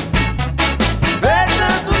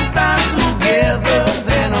 Better to stand together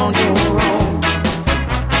than on your own.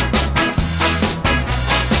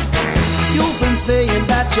 You've been saying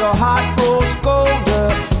that your heart grows colder.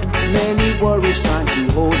 Many worries trying to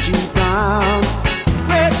hold you down.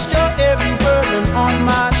 Rest your every burden on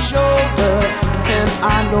my shoulder, and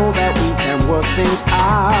I know that we can work things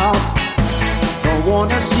out. Don't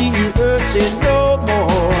wanna see you hurting no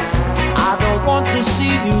more. I don't want to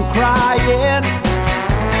see you crying,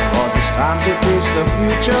 'cause it's time to face the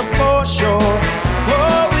future for sure.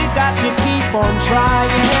 Oh, we got to keep on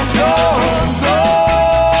trying. Go.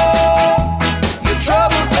 Your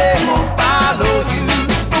troubles, they won't follow you.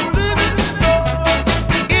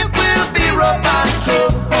 It will be rough and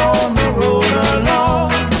tough on the road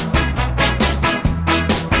along.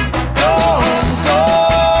 Go.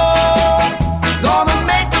 Gonna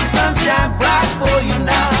make the sunshine bright for you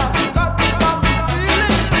now.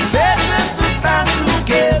 Better to stand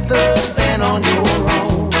together than on your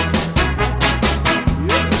own.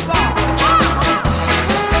 Yes, sir.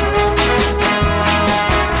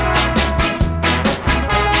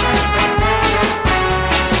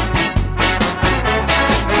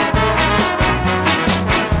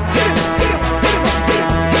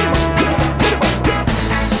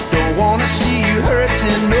 Don't wanna see you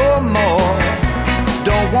hurting no more.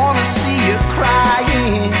 Don't wanna see you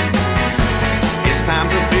crying. It's time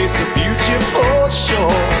to face the future for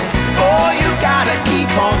sure. Oh, you gotta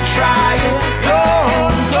keep on trying. Go.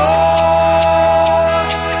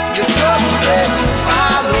 Your troubles, they will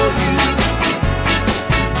follow you.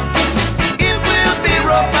 It will be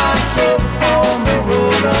rough and tough on the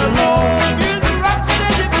road alone.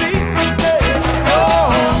 Go.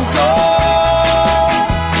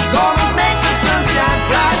 Gonna make the sunshine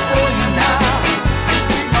bright for you now.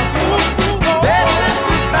 Better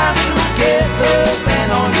to stand together than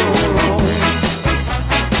on your own.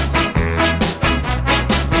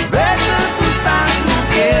 Better to stand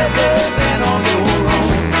together than on your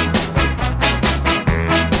own.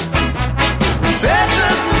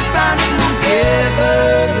 Better to stand together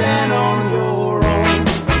than on your own.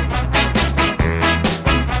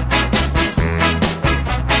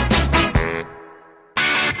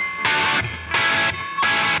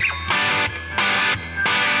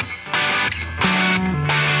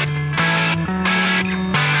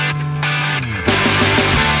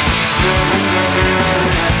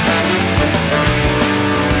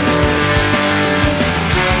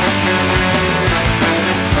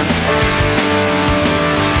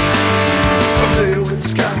 Familiar with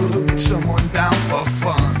this guy who'll look at someone down for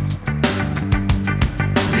fun.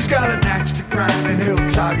 He's got an axe to grind and he'll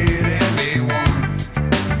target anyone.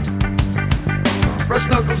 Rust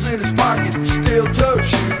knuckles in his pocket, steel toe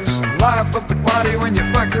shoes. Life of the party when you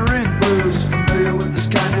factor in booze. Familiar with this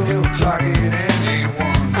kind, he'll target anyone.